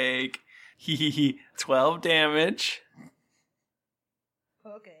take 12 damage.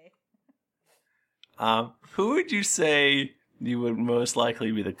 Okay. Who would you say you would most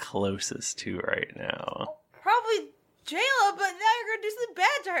likely be the closest to right now? Probably Jayla, but now you're gonna do something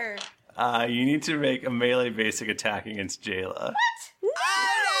bad to her. You need to make a melee basic attack against Jayla. What?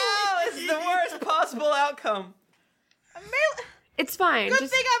 Oh, no! It's the worst possible outcome. It's fine. Good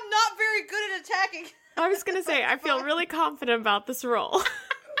thing I'm not very good at attacking. I was gonna say, I feel really confident about this roll.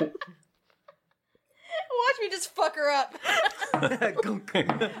 Watch me just fuck her up. I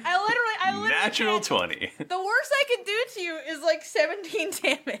literally Natural 20. The worst I can do to you is like 17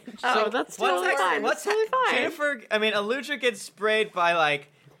 damage. Oh, that's totally fine. That's totally fine. Jennifer, Aludra gets sprayed by like.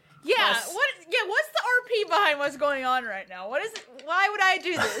 Yeah, what's the RP behind what's going on right now? What is? Why would I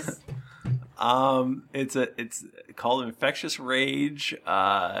do this? It's called Infectious Rage.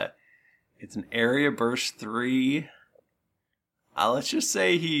 It's an area burst 3. Let's just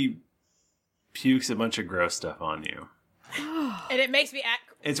say he pukes a bunch of gross stuff on you. And it makes me act.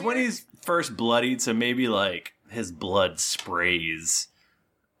 It's when he's first bloodied, so maybe like his blood sprays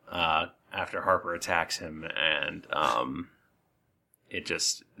after Harper attacks him, and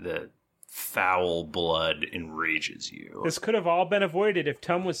the foul blood enrages you. This could have all been avoided if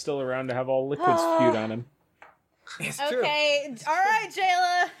Tum was still around to have all liquids spewed on him. It's okay, all right,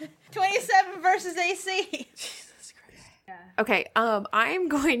 Jayla. 27 versus AC. Jesus Christ. Okay, I'm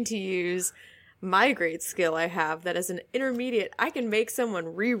going to use my great skill I have that is an intermediate. I can make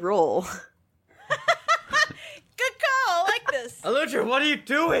someone re-roll. Good call. I like this. Aludra, what are you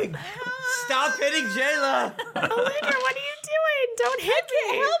doing? Stop hitting Jayla. Aludra, what are you doing? Don't hit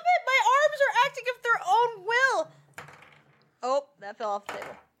me. Help it. My arms are acting of their own will. Oh, that fell off the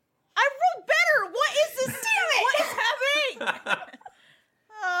table. I rolled better. What is this? What is happening?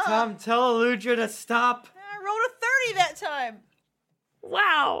 Tom, tell Aludra to stop. I rolled a 30 that time.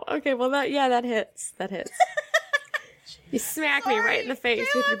 Wow. Okay, well that hits. That hits. You smack me right in the face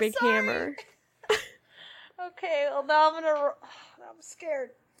with your big hammer. Okay, well now I'm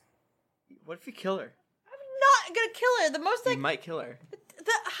scared. What if you kill her? I'm not gonna kill her. The most You might kill her.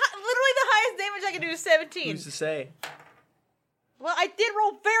 literally the highest damage I can do is 17. Who's to say? Well, I did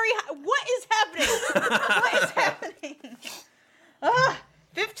roll very high. What is happening? What is happening?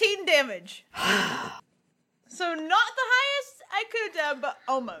 15 damage. So not the highest I could have done, but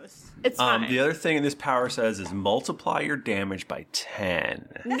almost. It's fine. The other thing this power says is multiply your damage by 10.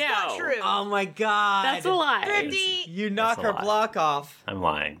 That's not true. Oh my god. That's a lie. 50. You knock That's a her lie. block off. I'm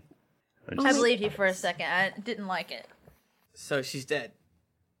lying. I believed you for a second. I didn't like it. So she's dead.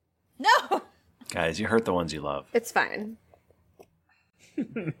 No. Guys, you hurt the ones you love. It's fine.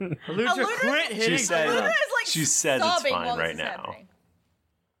 Aludra, quit hitting She said, Jayla. she says it's sobbing fine while right this is now. happening.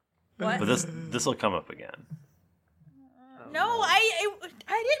 What? But this will come up again. No, I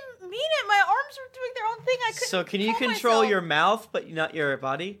didn't mean it. My arms were doing their own thing. I couldn't. So can you control control myself. your mouth, but not your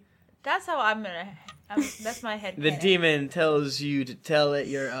body? That's how I'm gonna. That's my head. The demon tells you to tell it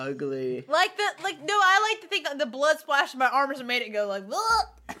you're ugly. No, I like to think that the blood splashed in my arms and made it go like, and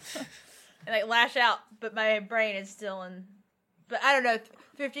like lash out. But my brain is still in. But I don't know.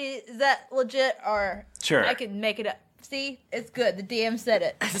 50, is that legit or? Sure. I can make it up. See, it's good. The DM said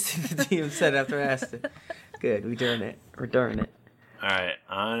it. The DM said after I asked it. Good, we're doing it. We're doing it. Alright,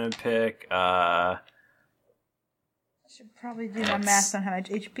 I'm gonna pick Should probably do my math on how much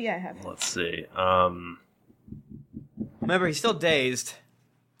HP I have. let's see. Remember, he's still dazed.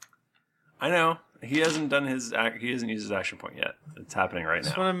 I know. He hasn't used his action point yet. It's happening right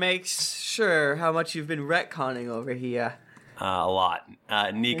Just now. want to make sure how much you've been retconning over here. A lot.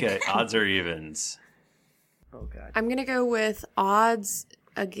 Nika, odds or evens? Oh god. I'm gonna go with odds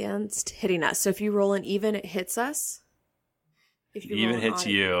against hitting us. So if you roll an even, it hits us. If you roll Even an hits odd,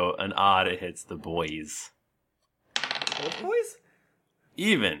 you, an odd it hits the boys. Both boys?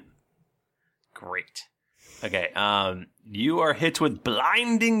 Even. Great. Okay, you are hit with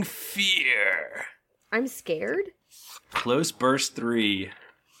blinding fear. I'm scared. Close burst 3.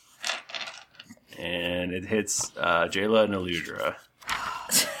 And it hits Jayla and Aludra.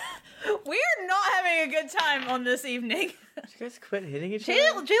 We're not having a good time on this evening. Did you guys quit hitting each other?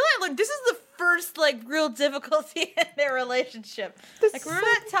 Jayla, look, this is the first real difficulty in their relationship. Remember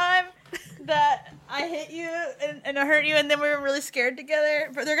that time that I hit you and I hurt you, and then we were really scared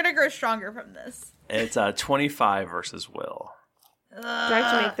together. But they're gonna grow stronger from this. It's 25 versus Will. Do I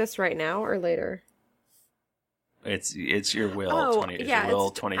have to make this right now or later? It's your will. Oh, 20. It's yeah, your will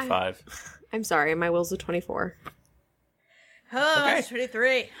it's- 25. I'm sorry, my will's a 24. Oh, Okay. that's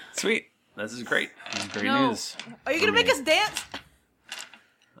 23. Sweet. This is great. This is great No. news. Are you gonna make us dance?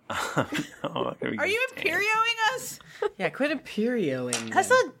 Oh, here we Are go. you imperioing us? Yeah, quit imperioing.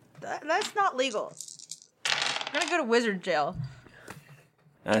 That's not legal. I'm gonna go to wizard jail.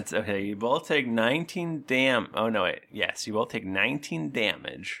 That's okay. You both take 19 Oh, no, wait. Yes, you both take 19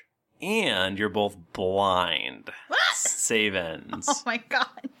 damage. And you're both blind. What? Save ends. Oh my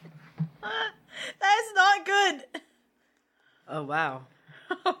god. That's not good. Oh wow.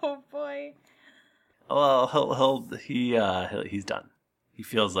 Oh boy. Well, he's done. He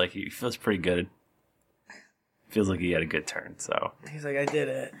feels pretty good. Feels like he had a good turn, so. He's like, I did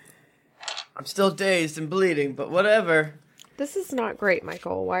it. I'm still dazed and bleeding, but whatever. This is not great,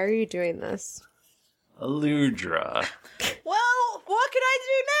 Michael. Why are you doing this? Aludra. Well, what can I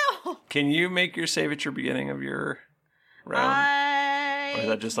do now? Can you make your save at your beginning of your round? Or is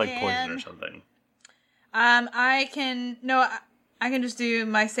that just like poison or something? I can just do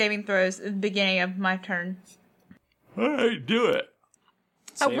my saving throws at the beginning of my turn. Alright, do it.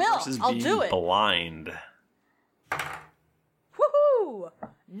 I Save will. versus I'll being do it. blind. Woohoo!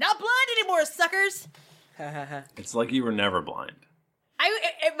 Not blind anymore, suckers. It's like you were never blind.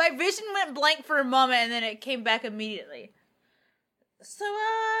 My vision went blank for a moment and then it came back immediately. So,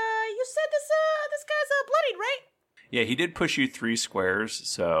 you said this guy's bloodied, right? Yeah, he did push you 3 squares,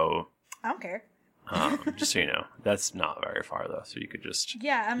 so I don't care. just so you know, that's not very far though. So you could just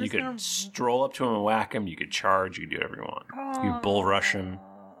Yeah, you could stroll up to him and whack him. You could charge. You could do whatever you want. You bull rush him.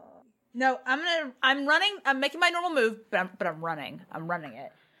 No, I'm running. I'm making my normal move, but I'm running. I'm running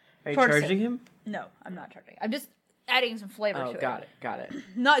it. Are you towards charging him? No, I'm not charging. I'm just adding some flavor to it. Got it.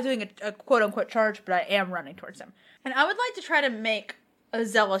 Not doing a quote unquote charge, but I am running towards him. And I would like to try to make a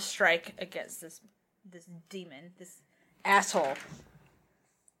zealous strike against this demon, this asshole.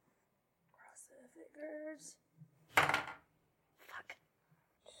 Cross the fingers. Fuck.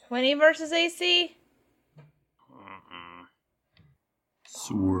 20 versus AC.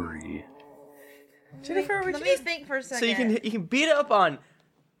 Sorry. Jennifer, Let me think for a second. So you can beat up on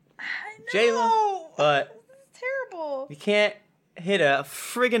Jayla, but terrible. you can't hit a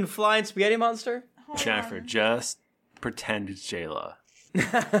friggin' flying spaghetti monster. Jennifer, just pretend it's Jayla. Why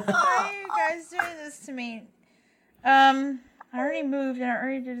are you guys doing this to me? I already moved and I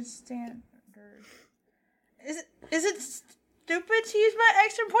already did a standard. Is it stupid to use my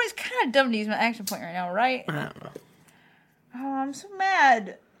action point? It's kind of dumb to use my action point right now, right? I don't know. Oh, I'm so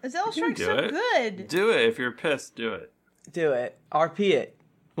mad. Zealous You can Strike's do so it. good. Do it if you're pissed. Do it. Do it. RP it.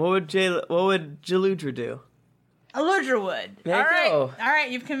 What would Jaludra do? Aludra would. There you All go. right,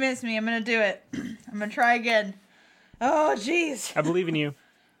 you've convinced me. I'm gonna do it. I'm gonna try again. Oh, jeez. I believe in you.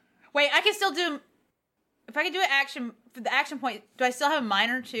 Wait, I can still do. If I can do an action for the action point, do I still have a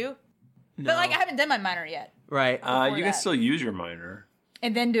minor too? No. But like, I haven't done my minor yet, Right. You can still use your minor.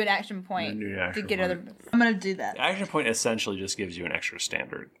 and then do an action point And then do an to action get point. other. I'm gonna do that. Action point essentially just gives you an extra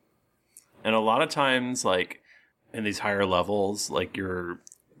standard. And a lot of times, like, in these higher levels, like,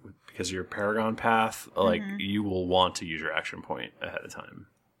 because of your Paragon path, like, you will want to use your action point ahead of time.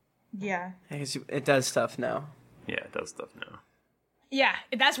 Yeah. It does stuff now. Yeah, it does stuff now. Yeah,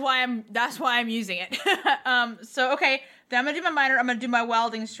 that's why I'm using it. So okay, then I'm gonna do my minor. I'm gonna do my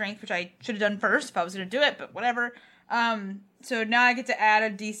wilding strength, which I should have done first if I was gonna do it, but whatever. So now I get to add a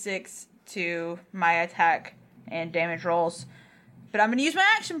d6 to my attack and damage rolls. But I'm gonna use my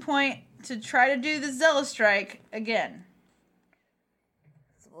action point to try to do the Zealous Strike again.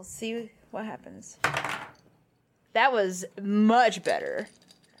 So we'll see what happens. That was much better.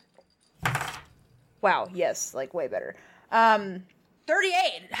 Wow, yes, like way better.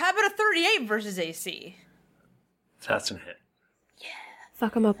 38. How about a 38 versus AC? That's a hit.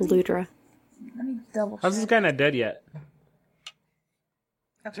 Fuck him up, Aludra. Let me double check. How's this guy not dead yet?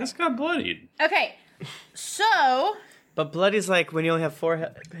 Just got bloodied. Okay, so But Bloody's like when you only have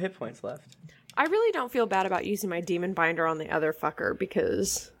 4 hit points left. I really don't feel bad about using my demon binder on the other fucker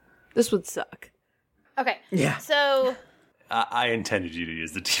because this would suck. okay, Yeah. So I intended you to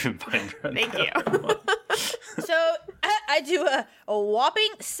use the demon binder. Thank you. so I do a whopping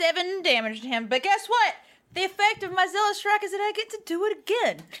 7 damage to him. But guess what? The effect of my Zealous Strike is that I get to do it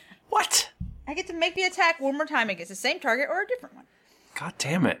again. What? I get to make the attack one more time against the same target or a different one. God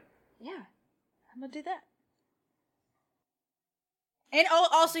damn it. Yeah, I'm gonna do that. And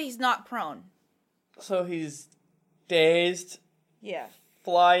also, he's not prone. So he's dazed, Yeah.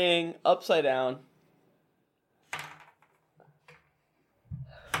 flying upside down.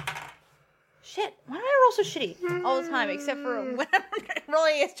 Shit, why do I roll so shitty all the time, except for when I'm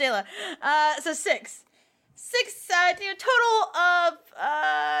rolling against Jayla? So 6. Total of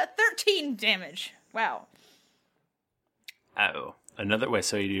 13 damage. Wow. Oh, another way.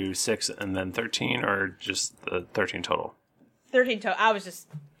 So you do 6 and then 13, or just the 13 total? 13 total. I was just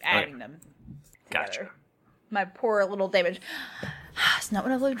adding them. Gotcha. Together. My poor little damage. It's not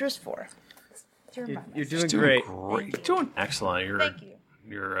what Eludra's for. You're doing great. great. You're doing excellent. Thank you.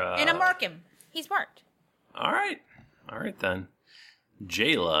 You're. And I mark him. He's marked. All right then.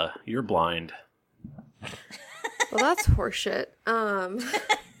 Jayla, you're blind. Well, that's horseshit.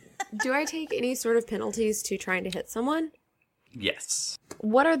 Do I take any sort of penalties to trying to hit someone? Yes.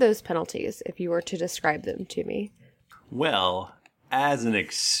 What are those penalties, if you were to describe them to me? Well, as an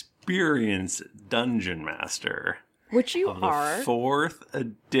experienced dungeon master, which you of the are, 4th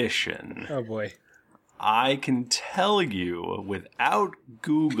edition. Oh boy. I can tell you without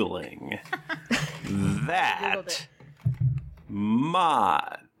Googling that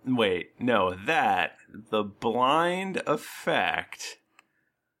that the blind effect,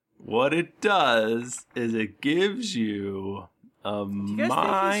 what it does is it gives you a Do you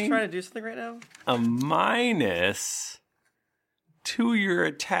guys think he's trying to do something right now? a minus to your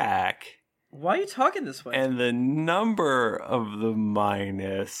attack. Why are you talking this way? And the number of the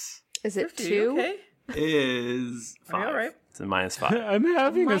minus is it 2? Okay? is 5. Are you all right? It's a minus 5. I'm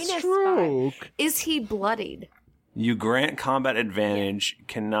having a Minus stroke. 5. Is he bloodied? You grant combat advantage,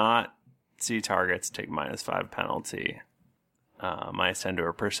 cannot see targets, take minus 5 penalty, minus 10 to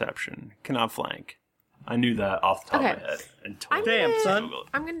a perception, cannot flank. I knew that off the top of my head. And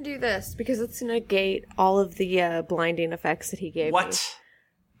I'm gonna do this because it's gonna negate all of the blinding effects that he gave me. What?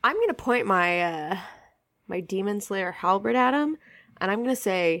 I'm gonna point my my Demon Slayer halberd at him, and I'm gonna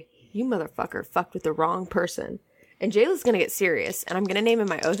say, "You motherfucker fucked with the wrong person." And Jayla's gonna get serious, and I'm gonna name him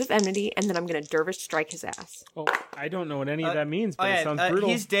my Oath of Enmity, and then I'm gonna dervish strike his ass. Oh, I don't know what any of that means, but it sounds brutal.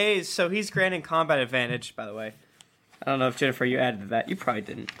 He's dazed, so he's granting combat advantage, by the way. I don't know if, Jennifer, you added that. You probably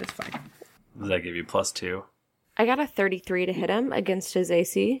didn't. That's fine. Does that give you +2? I got a 33 to hit him against his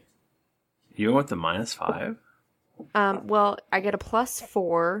AC. You went with the minus 5? Well, I get a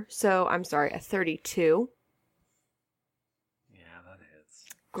 +4, so I'm sorry, a 32. Yeah, that hits.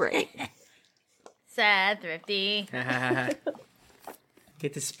 Great. Sad, thrifty.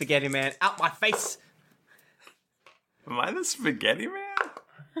 Get the spaghetti man out my face. Am I the spaghetti man?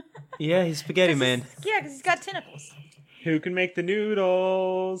 Yeah, he's spaghetti man. Yeah, because he's got tentacles. Who can make the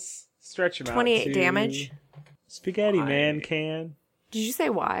noodles? Stretch them out. 28 damage. Spaghetti man can. Did you say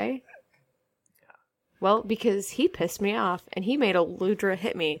why? Yeah. Well, because he pissed me off, and he made Eludra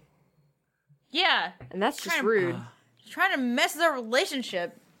hit me. Yeah. And that's just rude. Trying to mess with our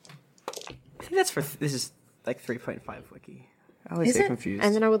relationship. I think that's for... this is like 3.5 wiki. I always Is get it? confused.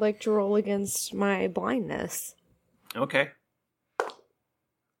 And then I would like to roll against my blindness. Okay.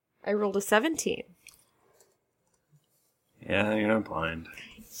 I rolled a 17. Yeah, you're not blind.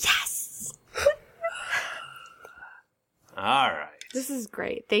 Yes! All right. This is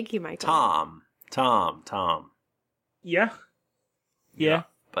great. Thank you, Michael. Tom. Yeah? Yeah.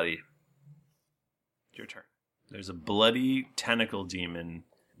 Buddy. It's your turn. There's a bloody tentacle demon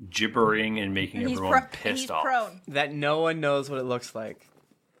gibbering and making everyone pissed off. Prone. That no one knows what it looks like.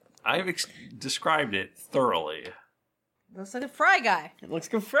 I've described it thoroughly. Looks like a fry guy. It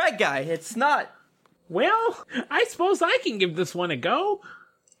looks like a fry guy. It's not. Well, I suppose I can give this one a go.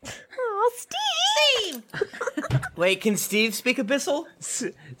 Oh, Steve! Wait, can Steve speak Abyssal?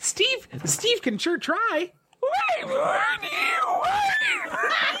 Steve can sure try.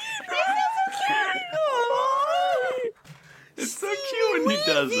 It's so cute when he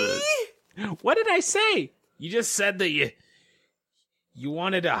does it. What did I say? You just said that you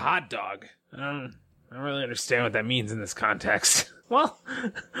wanted a hot dog. I don't really understand what that means in this context. Well,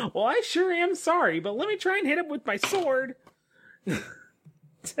 I sure am sorry, but let me try and hit him with my sword.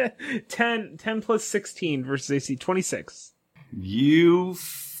 10 plus 16 versus AC 26. You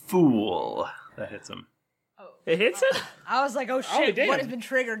fool. That hits him. It hits him? I was like, oh shit, damn. what has been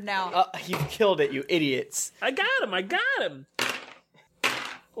triggered now? You've killed it, you idiots. I got him.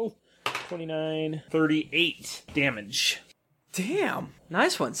 Oh, 29, 38 damage. Damn.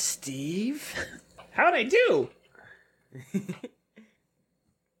 Nice one, Steve. How'd I do?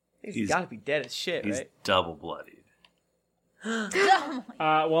 He's gotta be dead as shit, He's right? double bloodied.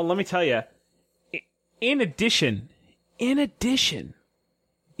 Well, let me tell you. In addition,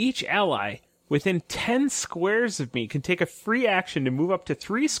 each ally within 10 squares of me can take a free action to move up to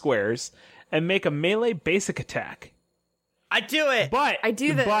 3 squares and make a melee basic attack. I do it! But I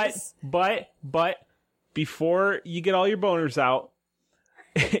do this. But before you get all your boners out,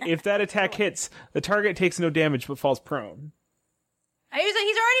 if that attack hits, the target takes no damage but falls prone. He's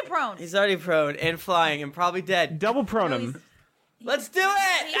already prone. He's already prone and flying and probably dead. Double prone him. Let's do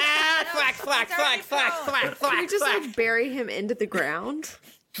it! Thwack, thwack, thwack, thwack, thwack, Can we thwack, just thwack. like bury him into the ground?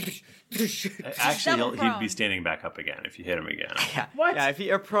 Actually, he'd be standing back up again if you hit him again. Yeah. What? Yeah, if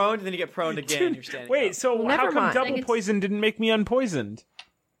you're prone, then you get proned again. You're standing Wait, up. so Never how come mind. double poison didn't make me unpoisoned?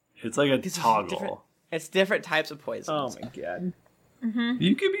 It's like a toggle. It's different types of poisons. Oh my god.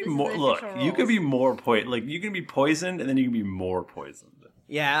 You could be more. Look, you could be more Like you can be poisoned, and then you can be more poisoned.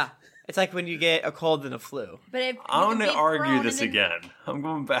 Yeah. It's like when you get a cold and a flu. But if I'm you going be to argue prone this and then- again. I'm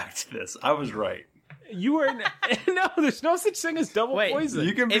going back to this. I was right. You were no. There's no such thing as double poison.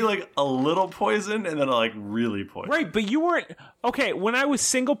 You can be like a little poisoned and then like really poisoned. Right, but you weren't okay. When I was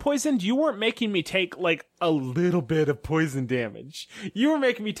single poisoned, you weren't making me take like a little bit of poison damage. You were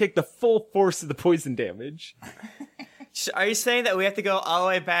making me take the full force of the poison damage. Are you saying that we have to go all the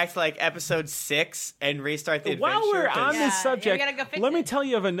way back to like episode 6 and restart the adventure? While we're on 'Cause- this subject, gotta go fix let me it. tell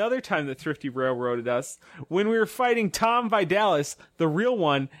you of another time that Thrifty railroaded us when we were fighting Tom Vidalis, the real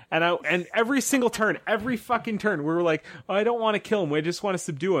one, and every single turn, every fucking turn, we were like, oh, I don't want to kill him, we just want to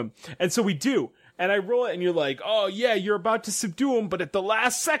subdue him, and so we do. And I roll it, and you're like, oh yeah, you're about to subdue him, but at the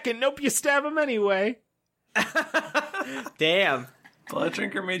last second, nope, you stab him anyway. Damn. Blood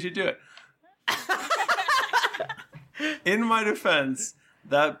Drinker made you do it. In my defense,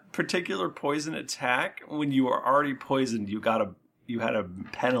 that particular poison attack, when you were already poisoned, you had a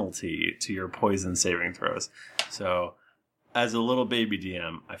penalty to your poison saving throws. So, as a little baby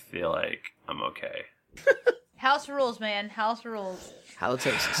DM, I feel like I'm okay. House rules, man. House rules.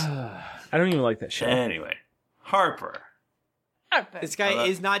 Halitosis. I don't even like that show. Anyway, Harper. This guy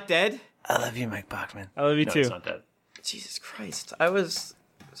is not dead? I love you, Mike Bachman. I love you No, too. it's not dead. Jesus Christ. I was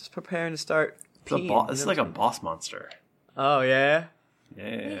just preparing to start peeing. This is like a boss monster. Oh, yeah?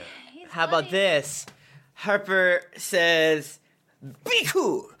 Yeah. How about this? Harper says, be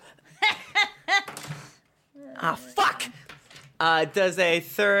cool. Ah, fuck. Does a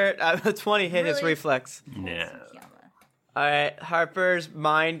 20 hit his Really? reflex? No. All right, Harper's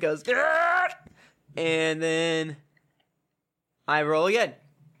mind goes, "Grrr!" and then I roll again.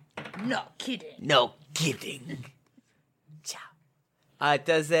 No kidding. No kidding.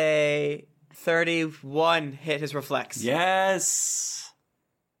 Does a 31 hit his reflex? Yes.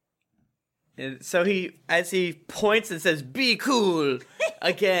 And so as he points and says, be cool,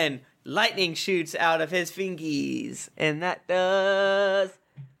 again, lightning shoots out of his fingies. And that does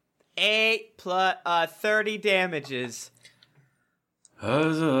 8 plus 30 damages. How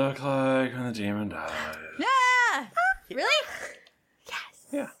does it look like when the demon dies? Yeah. Really?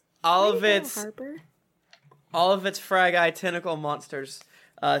 All of its Harper. Frag Eye tentacle monsters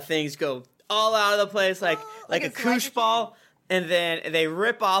things go all out of the place like a koosh ball, and then they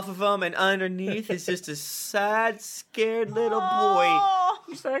rip off of them, and underneath is just a sad, scared little boy.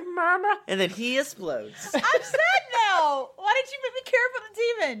 He's like, Mama, and then he explodes. I'm sad now. Why did you make me care for the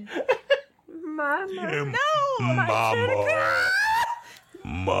demon? Mama, Mama.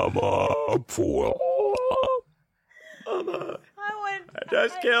 Mama, poor. Mama, I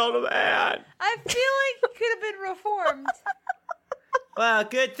just killed a man. I feel like he could have been reformed. Well,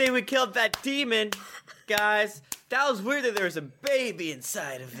 good thing we killed that demon, guys. That was weird that there was a baby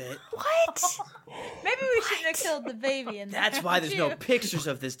inside of it. What? Maybe we shouldn't have killed the baby in there. That's why there's no too. pictures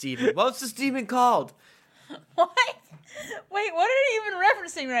of this demon. What's this demon called? What? Wait, what are you even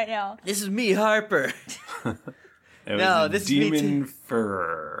referencing right now? This is me, Harper. It was No, the this is me demon too.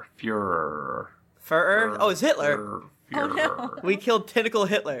 Führer. Führer? Oh, it's Hitler. Führer. Oh no. We killed Tentacle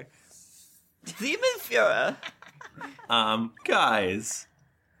Hitler. Demon Führer. Guys,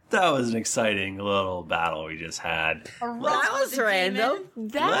 that was an exciting little battle we just had. That was random.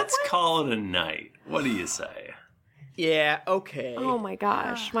 Let's call it a night. What do you say? Yeah, okay. Oh my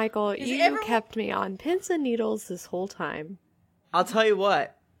gosh, Michael, you kept me on pins and needles this whole time. I'll tell you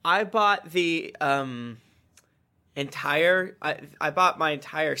what. I bought the entire I bought my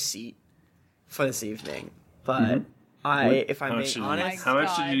entire seat for this evening. But if I'm being honest, how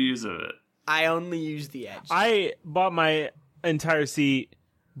much did you use of it? I only used the edge. I bought my entire seat,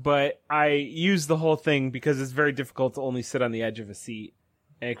 but I used the whole thing because it's very difficult to only sit on the edge of a seat.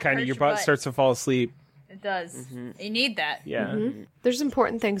 And it kind of, Hurts your your butt butt. starts to fall asleep. It does. You need that. Yeah. Mhm. There's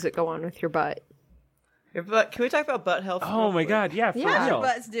important things that go on with your butt. Your butt. Can we talk about butt health? Oh my god, yeah, for How's real. your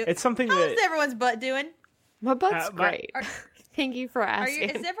butts do? It's something How's that everyone's butt doing? My butt's my- great. Thank you for asking.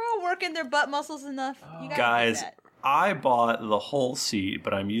 Is everyone working their butt muscles enough? You gotta do Guys, that. I bought the whole seat,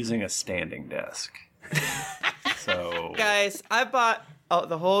 but I'm using a standing desk. So, Guys, I bought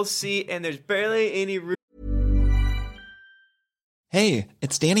the whole seat and there's barely any room. Hey,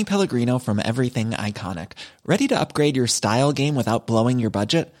 it's Danny Pellegrino from Everything Iconic. Ready to upgrade your style game without blowing your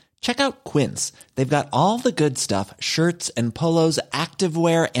budget? Check out Quince. They've got all the good stuff, shirts and polos,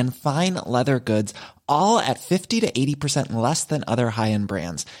 activewear, and fine leather goods, all at 50 to 80% less than other high-end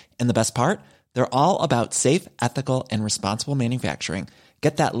brands. And the best part? They're all about safe, ethical, and responsible manufacturing.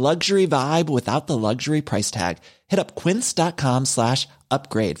 Get that luxury vibe without the luxury price tag. Hit up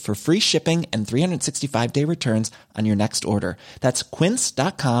quince.com/upgrade for free shipping and 365-day returns on your next order. That's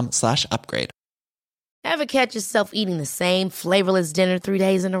quince.com/upgrade. Ever catch yourself eating the same flavorless dinner 3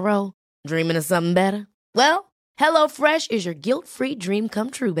 days in a row? Dreaming of something better? Well, HelloFresh is your guilt-free dream come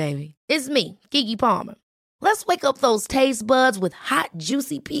true, baby. It's me, Keke Palmer. Let's wake up those taste buds with hot,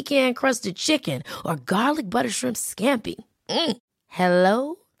 juicy pecan-crusted chicken or garlic butter shrimp scampi.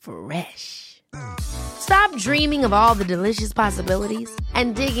 Hello Fresh. Stop dreaming of all the delicious possibilities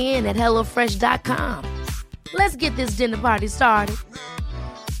and dig in at HelloFresh.com. Let's get this dinner party started.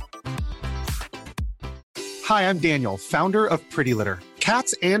 Hi, I'm Daniel, founder of Pretty Litter.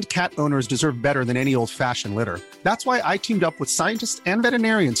 Cats and cat owners deserve better than any old-fashioned litter. That's why I teamed up with scientists and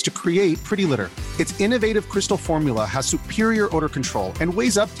veterinarians to create Pretty Litter. Its innovative crystal formula has superior odor control and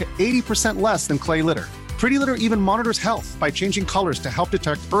weighs up to 80% less than clay litter. Pretty Litter even monitors health by changing colors to help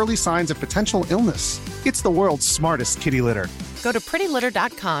detect early signs of potential illness. It's the world's smartest kitty litter. Go to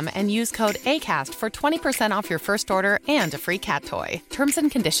prettylitter.com and use code ACAST for 20% off your first order and a free cat toy. Terms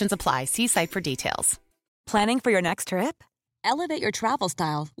and conditions apply. See site for details. Planning for your next trip? Elevate your travel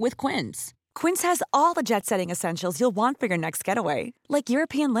style with Quince. Quince has all the jet-setting essentials you'll want for your next getaway, like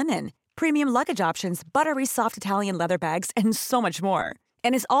European linen, premium luggage options, buttery soft Italian leather bags, and so much more.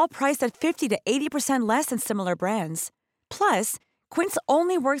 And is all priced at 50 to 80% less than similar brands. Plus, Quince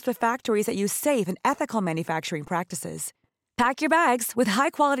only works with factories that use safe and ethical manufacturing practices. Pack your bags with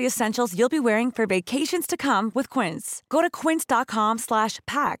high-quality essentials you'll be wearing for vacations to come with Quince. Go to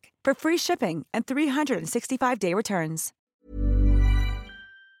quince.com/pack for free shipping and 365-day returns.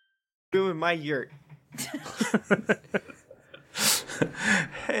 Doing my yurt.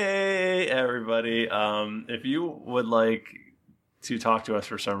 Hey, everybody. If you would like to talk to us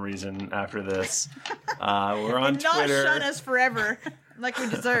for some reason after this, we're on and not Twitter. shun us forever like we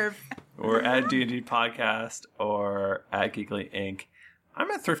deserve. We're at D&D Podcast or at Geekly Inc.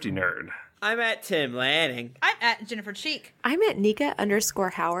 I'm at Thrifty Nerd. I'm at Tim Lanning. I'm at Jennifer Cheek. I'm at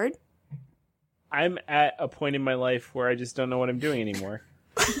Nika_Howard. I'm at a point in my life where I just don't know what I'm doing anymore.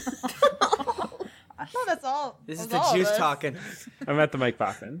 I thought that's all. This is the juice talking. I'm at the Mike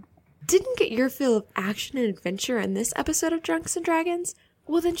Bachman. Didn't get your fill of action and adventure in this episode of Drunks and Dragons?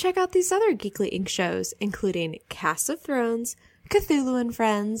 Well, then check out these other Geekly Inc. shows, including Cast of Thrones, Cthulhu and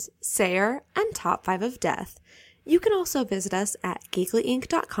Friends, Sayer, and Top 5 of Death. You can also visit us at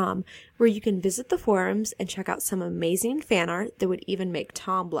geeklyinc.com, where you can visit the forums and check out some amazing fan art that would even make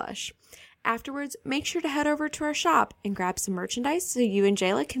Tom blush. Afterwards, make sure to head over to our shop and grab some merchandise so you and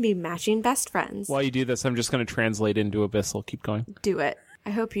Jayla can be matching best friends. While you do this, I'm just going to translate into Abyssal. Keep going. Do it. I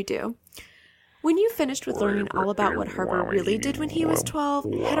hope you do. When you finished with learning all about what Harper really did when he was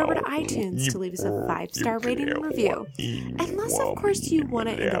 12, head over to iTunes to leave us a 5-star rating and review. Unless, of course, you want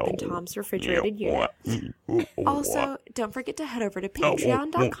to end up in Tom's refrigerated unit. Also, don't forget to head over to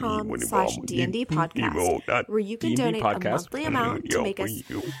patreon.com/D&D podcast, where you can donate a monthly amount to make us...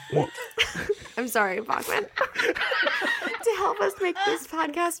 I'm sorry, Bachman. To help us make this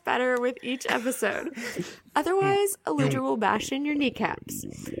podcast better with each episode. Otherwise, Eludra will bash in your kneecaps.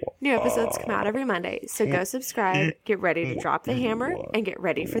 New episodes come out every Monday, so go subscribe, get ready to drop the hammer, and get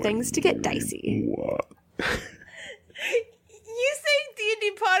ready for things to get dicey. You saying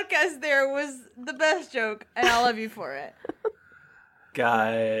D&D podcast there was the best joke, and I love you for it.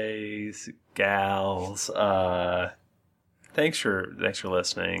 Guys, gals, thanks for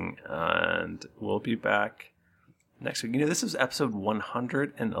listening, and we'll be back next week. You know, this is episode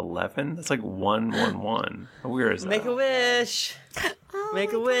 111. That's like 111. How weird is that? Make a wish.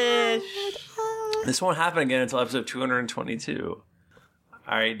 Make a wish. This won't happen again until episode 222.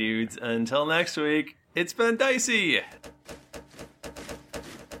 All right, dudes. Until next week, it's been dicey.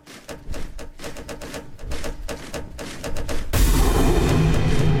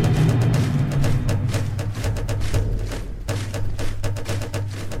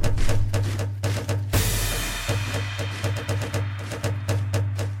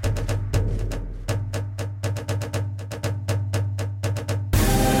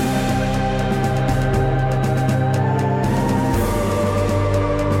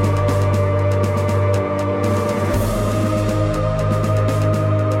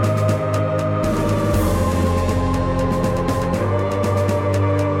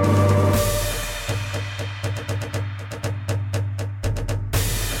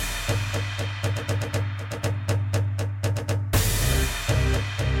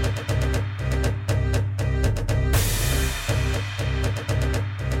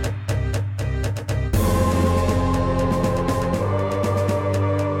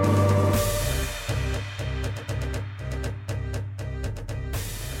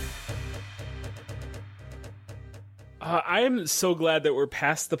 I am so glad that we're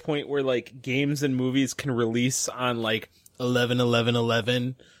past the point where like games and movies can release on like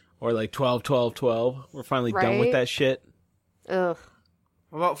 11/11/11 or like 12/12/12. We're finally done with Right? that shit. Ugh.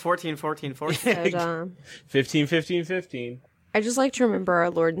 What about 14/14/14? So dumb. 15/15/15. I just like to remember our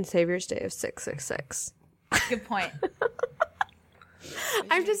Lord and Savior's Day of 666. Good point.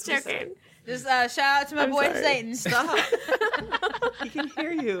 I'm just joking. Just shout out to my boy sorry. Satan. Stop. He can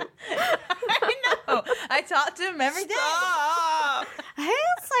hear you. I know. I talk to him every day. Stop. Hey,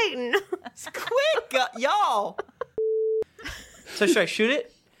 Satan. Quick, y'all. So should I shoot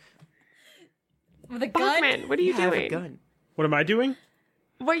it? With a gun? Bachman, what are you I have a doing? gun. What am I doing?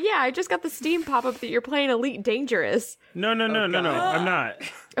 Well, yeah, I just got the Steam pop up that you're playing Elite Dangerous. No, I'm not.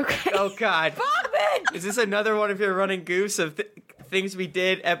 Okay. Oh God. Bachman! Is this another one of your running goofs of things we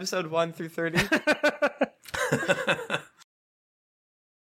did, episode 1 through 30?